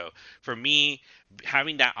itself. So for me,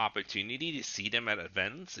 having that opportunity to see them at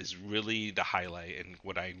events is really the highlight and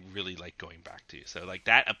what I really like going back to. So like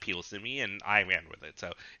that appeals to me, and I ran with it.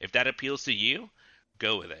 So if that appeals to you,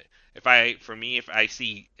 go with it. If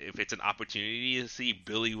it's an opportunity to see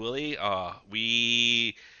Billy Willie,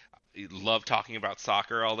 we love talking about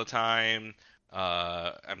soccer all the time.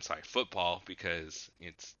 I'm sorry, football, because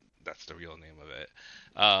that's the real name of it.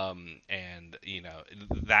 And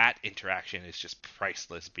that interaction is just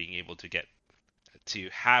priceless. Being able to get to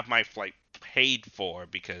have my flight paid for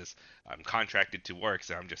because I'm contracted to work,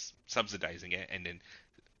 so I'm just subsidizing it, and then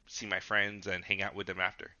see my friends and hang out with them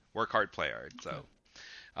after. Work hard, play hard. So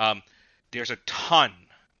there's a ton.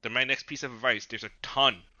 My next piece of advice: there's a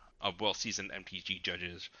ton of well-seasoned MTG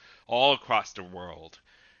judges all across the world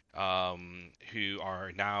who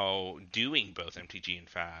are now doing both MTG and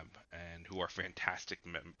Fab, and who are fantastic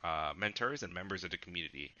mentors and members of the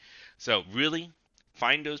community. So really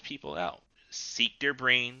find those people out. Seek their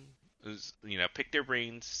brain, pick their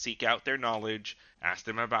brains, seek out their knowledge, ask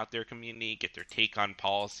them about their community, get their take on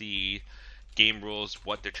policy, game rules,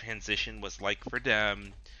 what the transition was like for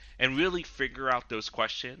them, and really figure out those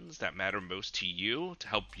questions that matter most to you to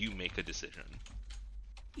help you make a decision.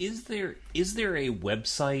 Is there a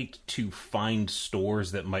website to find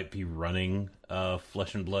stores that might be running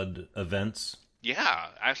Flesh and Blood events? Yeah,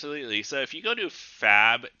 absolutely. So if you go to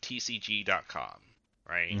FaBTCG.com,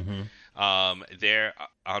 right? Mm-hmm. There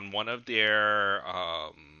on one of their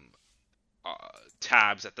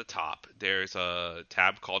tabs at the top, there's a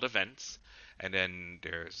tab called Events, and then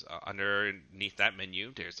there's underneath that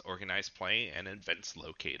menu, there's Organized Play and Events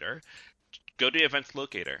Locator. Go to Events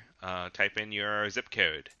Locator, type in your zip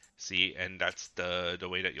code, and that's the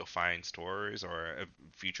way that you'll find stores or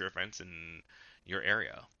future events in your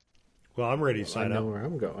area. Well, I'm ready to sign I know up. where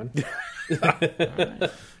I'm going.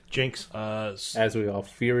 Jinx. As we all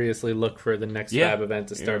furiously look for the next Fab event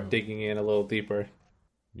to start digging in a little deeper.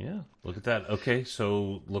 Yeah, look at that. Okay,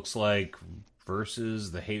 so looks like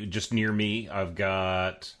versus just near me, I've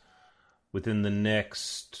got within the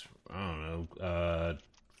next,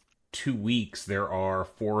 2 weeks, there are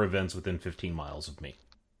 4 events within 15 miles of me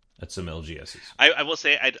at some LGSs. I will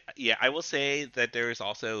say, I will say that there is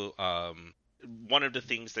also one of the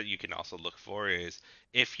things that you can also look for is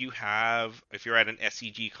if you're at an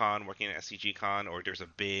SCG con, working at SCG con, or there's a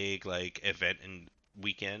big like event and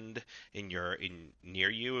weekend near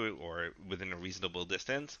you or within a reasonable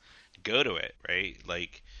distance, go to it, right?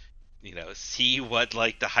 Like, see what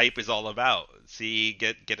like the hype is all about.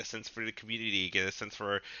 Get a sense for the community, get a sense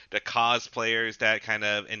for the cosplayers that kind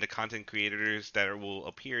of, and the content creators that will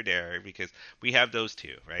appear there, because we have those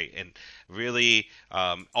too, right? And really,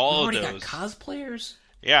 all of those. Got cosplayers.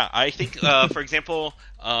 Yeah, I think, for example,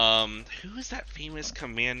 who is that famous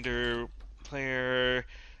Commander player?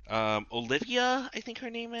 Olivia, I think her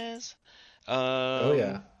name is. Oh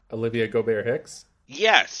yeah, Olivia Gobert Hicks.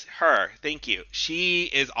 Yes, her. Thank you. She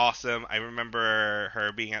is awesome. I remember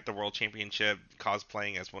her being at the World Championship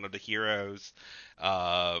cosplaying as one of the heroes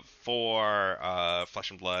for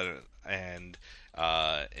Flesh and Blood, and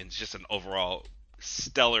just an overall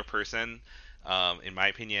stellar person, in my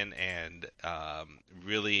opinion, and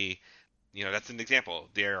really, that's an example.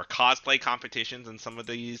 There are cosplay competitions in some of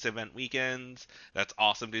these event weekends. That's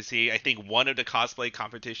awesome to see. I think one of the cosplay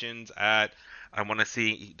competitions I want to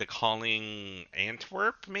see the Calling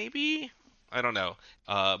Antwerp, maybe? I don't know.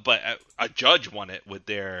 But a judge won it with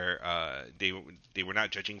their. They were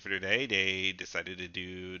not judging for the day. They decided to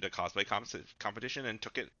do the cosplay competition and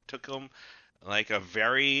took them like a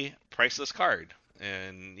very priceless card.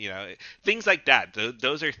 And things like that.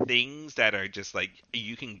 Those are things that are just like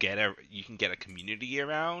you can get a community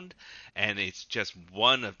around, and it's just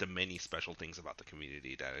one of the many special things about the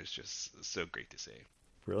community that is just so great to see.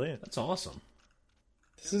 Brilliant. That's awesome.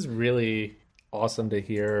 This is really awesome to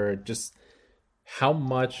hear just how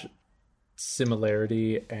much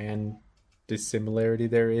similarity and dissimilarity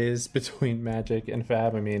there is between Magic and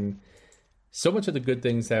Fab. I mean, so much of the good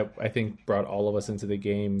things that I think brought all of us into the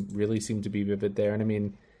game really seem to be vivid there. And I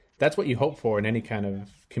mean, that's what you hope for in any kind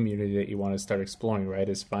of community that you want to start exploring, right?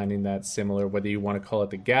 Is finding that similar, whether you want to call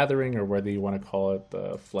it the Gathering or whether you want to call it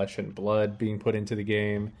the Flesh and Blood being put into the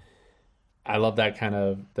game. I love that kind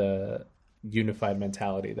of the unified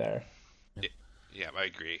mentality there. Yeah, I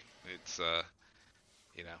agree. It's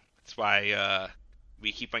it's why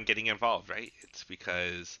we keep on getting involved, right? It's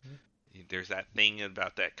because there's that thing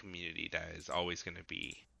about that community that is always going to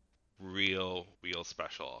be real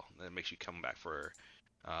special. That makes you come back for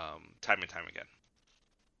time and time again.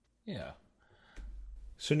 Yeah.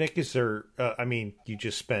 So Nick, is there? You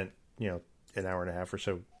just spent an hour and a half or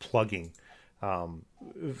so plugging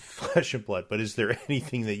Flesh and Blood. But is there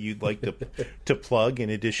anything that you'd like to plug in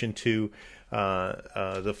addition to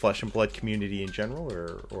the Flesh and Blood community in general,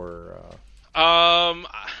 or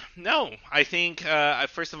No, I think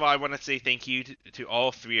first of all, I want to say thank you to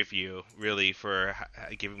all three of you, really, for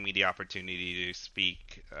giving me the opportunity to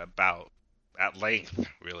speak about at length,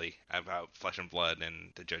 really, about Flesh and Blood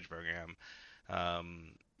and the Judge program.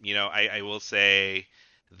 I will say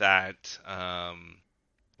that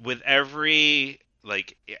with every,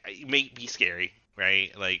 like, it may be scary,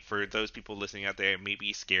 right? Like, for those people listening out there, it may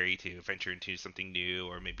be scary to venture into something new,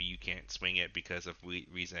 or maybe you can't swing it because of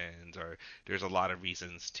reasons, or there's a lot of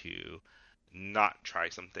reasons to not try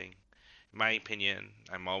something. In my opinion,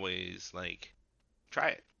 I'm always like, try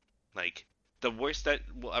it. Like, the worst that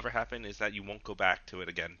will ever happen is that you won't go back to it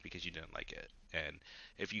again because you didn't like it. And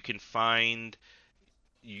if you can find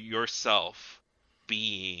yourself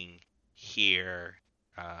being here,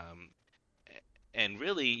 and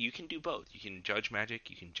really, you can do both. You can judge Magic,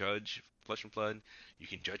 you can judge Flesh and Blood, you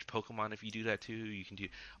can judge Pokemon if you do that too. You can do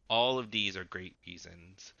all of these are great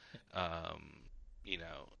reasons.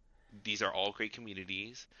 These are all great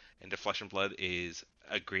communities, and the Flesh and Blood is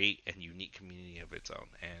a great and unique community of its own.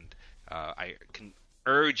 And I can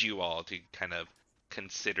urge you all to kind of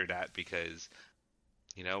consider that, because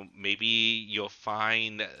maybe you'll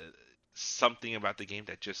find something about the game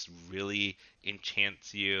that just really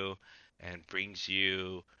enchants you and brings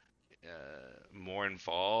you more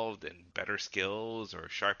involved and better skills, or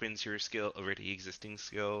sharpens your already existing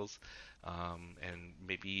skills, and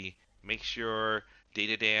maybe makes your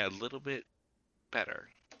day-to-day a little bit better.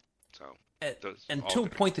 So, and to a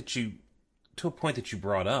point that you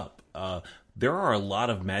brought up, there are a lot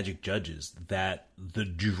of Magic judges that the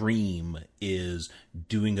dream is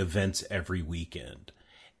doing events every weekend,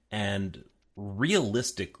 and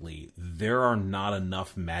realistically, there are not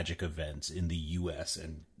enough Magic events in the U.S.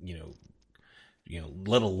 and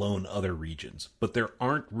let alone other regions. But there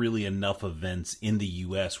aren't really enough events in the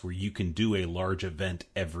U.S. where you can do a large event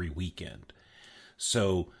every weekend.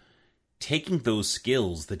 So, taking those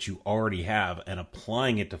skills that you already have and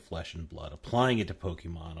applying it to Flesh and Blood, applying it to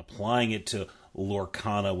Pokemon, applying it to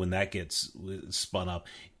Lorcana when that gets spun up,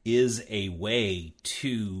 is a way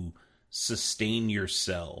to sustain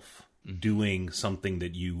yourself doing something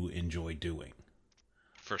that you enjoy doing.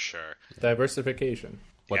 For sure. Diversification.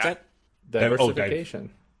 What's that?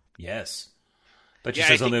 Diversification. Yes. But you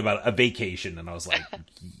said something about a vacation, and I was like,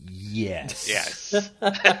 yes. Yes.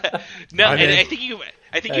 No, I think you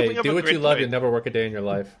bring up do a what great you love, point. you never work a day in your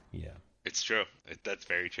life. Yeah. It's true. That's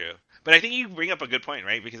very true. But I think you bring up a good point,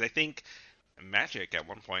 right? Because I think Magic at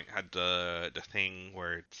one point had the thing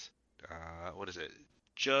where it's what is it?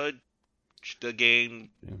 Judge the game,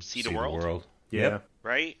 see the world. Yeah.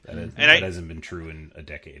 Right? That hasn't been true in a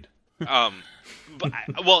decade. But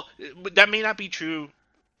that may not be true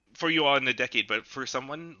for you all in a decade, but for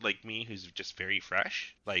someone like me who's just very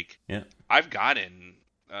fresh, I've gotten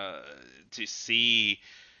to see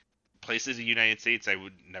places in the United States I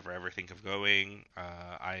would never ever think of going.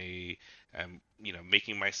 I am,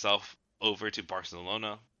 making myself over to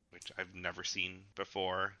Barcelona, which I've never seen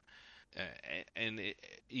before. And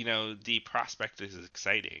the prospect is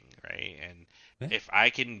exciting, right? And if I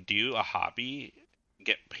can do a hobby,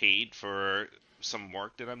 get paid for some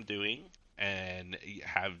work that I'm doing, and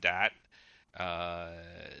have that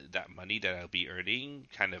money that I'll be earning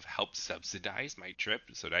kind of help subsidize my trip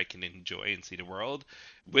so that I can enjoy and see the world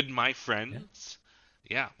with my friends,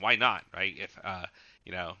 why not, right? If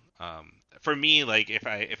for me, like, if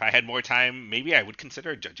I had more time, maybe I would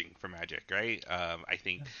consider judging for Magic, right? I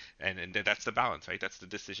think, and that's the balance, right? That's the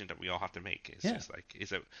decision that we all have to make. It's just like,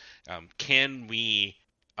 can we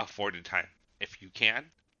afford the time? If you can,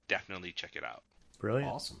 definitely check it out.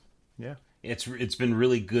 Brilliant. Awesome. Yeah. It's been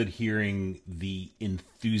really good hearing the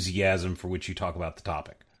enthusiasm for which you talk about the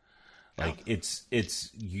topic. Like, it's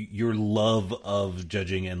your love of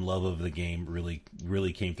judging and love of the game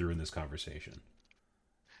really came through in this conversation.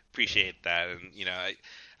 Appreciate that. And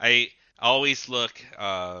I always look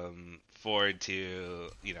forward to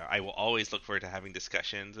I will always look forward to having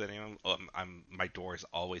discussions with anyone. My door is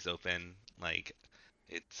always open. Like,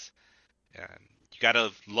 it's you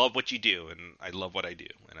gotta love what you do, and I love what I do,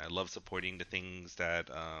 and I love supporting the things that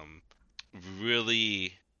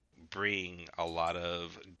really bring a lot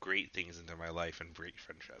of great things into my life and great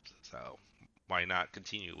friendships. So why not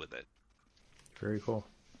continue with it? Very cool.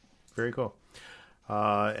 Very cool.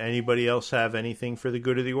 Anybody else have anything for the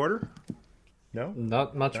good of the order? No?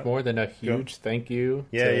 Not much more than a huge thank you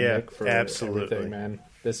to Nick for absolutely, everything, man.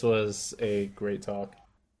 This was a great talk.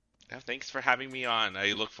 Thanks for having me on.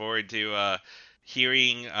 I look forward to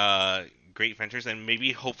hearing great adventures and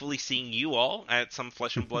maybe hopefully seeing you all at some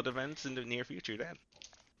Flesh and Blood events in the near future then.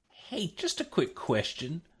 Hey, just a quick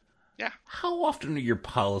question. Yeah. How often are your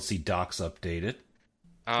policy docs updated?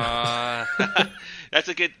 That's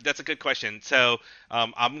a good question. So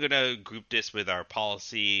I'm gonna group this with our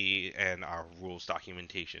policy and our rules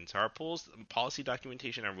documentation. So our policy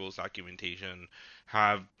documentation and rules documentation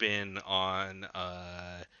have been on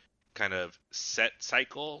kind of set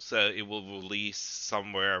cycle, so it will release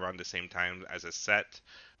somewhere around the same time as a set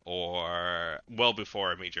or well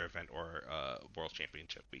before a major event or world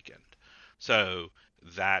championship weekend. So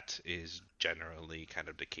that is generally kind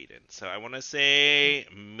of the cadence. So I want to say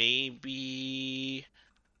maybe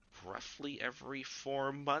roughly every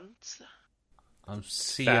 4 months. I'm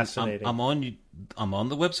seeing. Fascinating. I'm on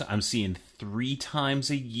the website. I'm seeing 3 times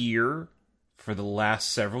a year for the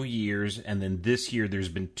last several years, and then this year there's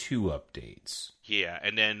been 2 updates. Yeah,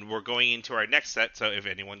 and then we're going into our next set. So if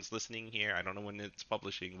anyone's listening here, I don't know when it's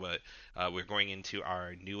publishing, but we're going into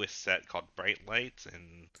our newest set called Bright Lights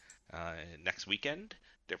and next weekend.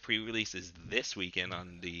 Their pre-release is this weekend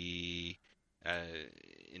on the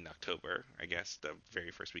in October, I guess, the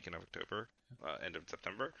very first weekend of October, end of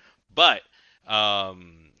September. But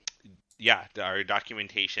yeah, our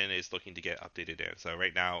documentation is looking to get updated there. So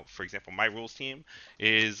right now, for example, my rules team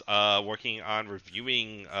is working on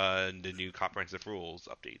reviewing the new comprehensive rules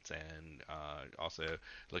updates and also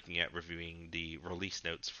looking at reviewing the release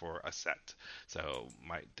notes for a set. So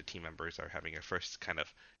the team members are having a first kind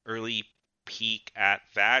of early peek at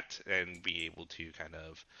that and be able to kind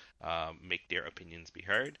of make their opinions be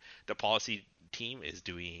heard. The policy team is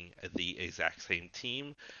doing the exact same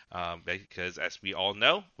team because, as we all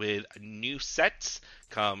know, with new sets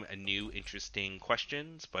come new interesting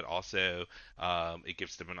questions, but also it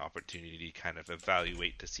gives them an opportunity to kind of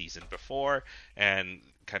evaluate the season before and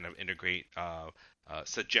kind of integrate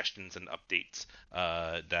suggestions and updates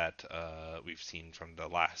that we've seen from the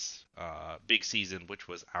last big season, which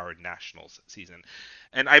was our Nationals season.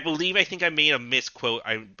 And I think I made a misquote.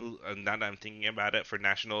 Now that I'm thinking about it, for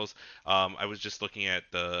Nationals, I was just looking at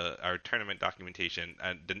our tournament documentation,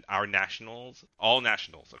 and our Nationals, all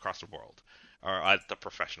Nationals across the world, are at the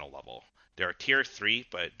professional level. They're tier 3,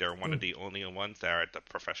 but they're one of the only ones that are at the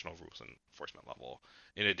professional rules enforcement level.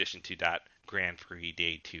 In addition to that Grand Prix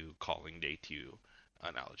Day 2, calling Day 2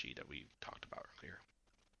 analogy that we talked about earlier.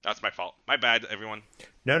 That's my fault. My bad, everyone.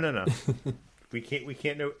 No. we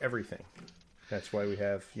can't know everything. That's why we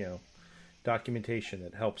have, documentation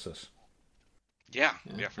that helps us. Yeah,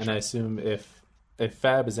 and sure. I assume if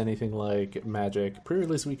Fab is anything like Magic,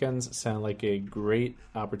 pre-release weekends sound like a great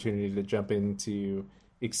opportunity to jump into,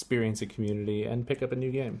 experience a community, and pick up a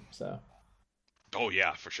new game. So. Oh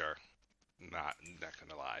yeah, for sure. Not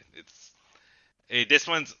gonna lie, this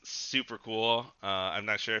one's super cool. I'm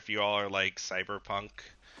not sure if you all are like cyberpunk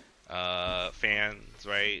fans,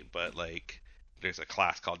 right? But like, there's a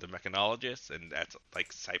class called the Mechanologists, and that's like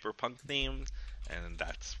cyberpunk themed, and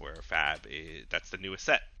that's where Fab is. That's the newest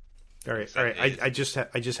set. All right. I just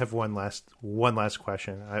have one last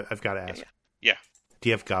question. I've got to ask. Yeah. Do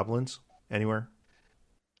you have goblins anywhere?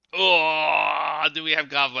 Oh, do we have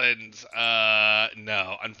goblins?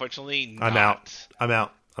 No, unfortunately not. I'm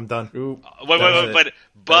out. I'm done. But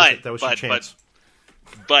that was your chance.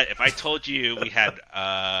 But if I told you we had,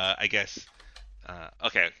 I guess,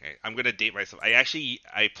 okay, I'm gonna date myself.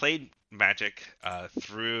 I played Magic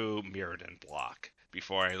through Mirrored and Block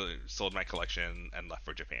before I sold my collection and left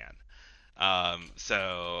for Japan.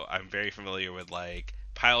 So I'm very familiar with like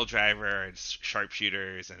Pile Driver and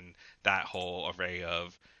Sharpshooters and that whole array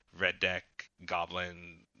of red deck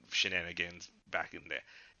goblin shenanigans back in there.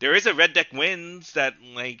 There is a red deck wins that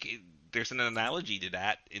like there's an analogy to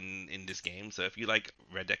that in this game. So if you like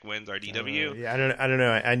red deck wins RDW, yeah, I don't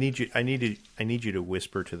know. I need you to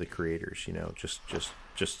whisper to the creators.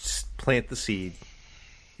 Just plant the seed.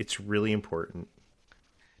 It's really important.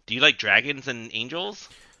 Do you like dragons and angels?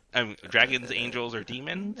 Dragons, angels, or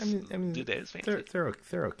demons? I mean, do those fancy?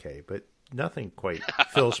 They're okay, but nothing quite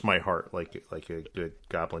fills my heart like a good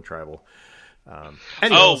goblin tribal.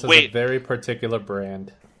 This is a very particular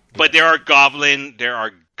brand. But there are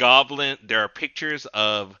pictures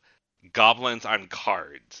of goblins on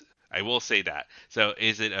cards. I will say that. So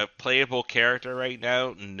is it a playable character right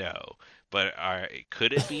now? No. But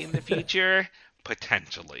could it be in the future?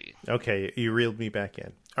 Potentially. Okay, you reeled me back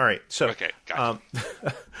in. All right, so okay, gotcha.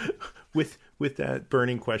 with that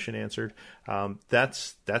burning question answered,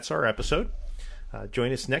 that's our episode.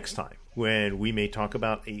 Join us next time when we may talk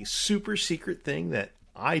about a super secret thing that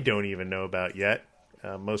I don't even know about yet,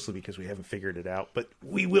 mostly because we haven't figured it out. But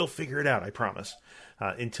we will figure it out, I promise.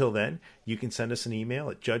 Until then, you can send us an email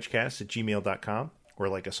at judgecast@gmail.com, or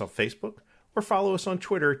like us on Facebook, or follow us on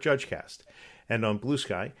Twitter at JudgeCast, and on Blue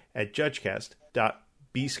Sky at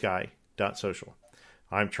judgecast.bsky.social.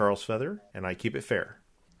 I'm Charles Feather, and I keep it fair.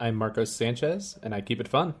 I'm Marcos Sanchez, and I keep it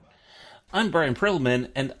fun. I'm Brian Perlman,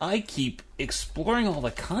 and I keep exploring all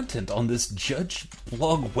the content on this Judge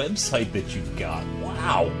blog website that you've got.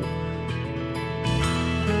 Wow!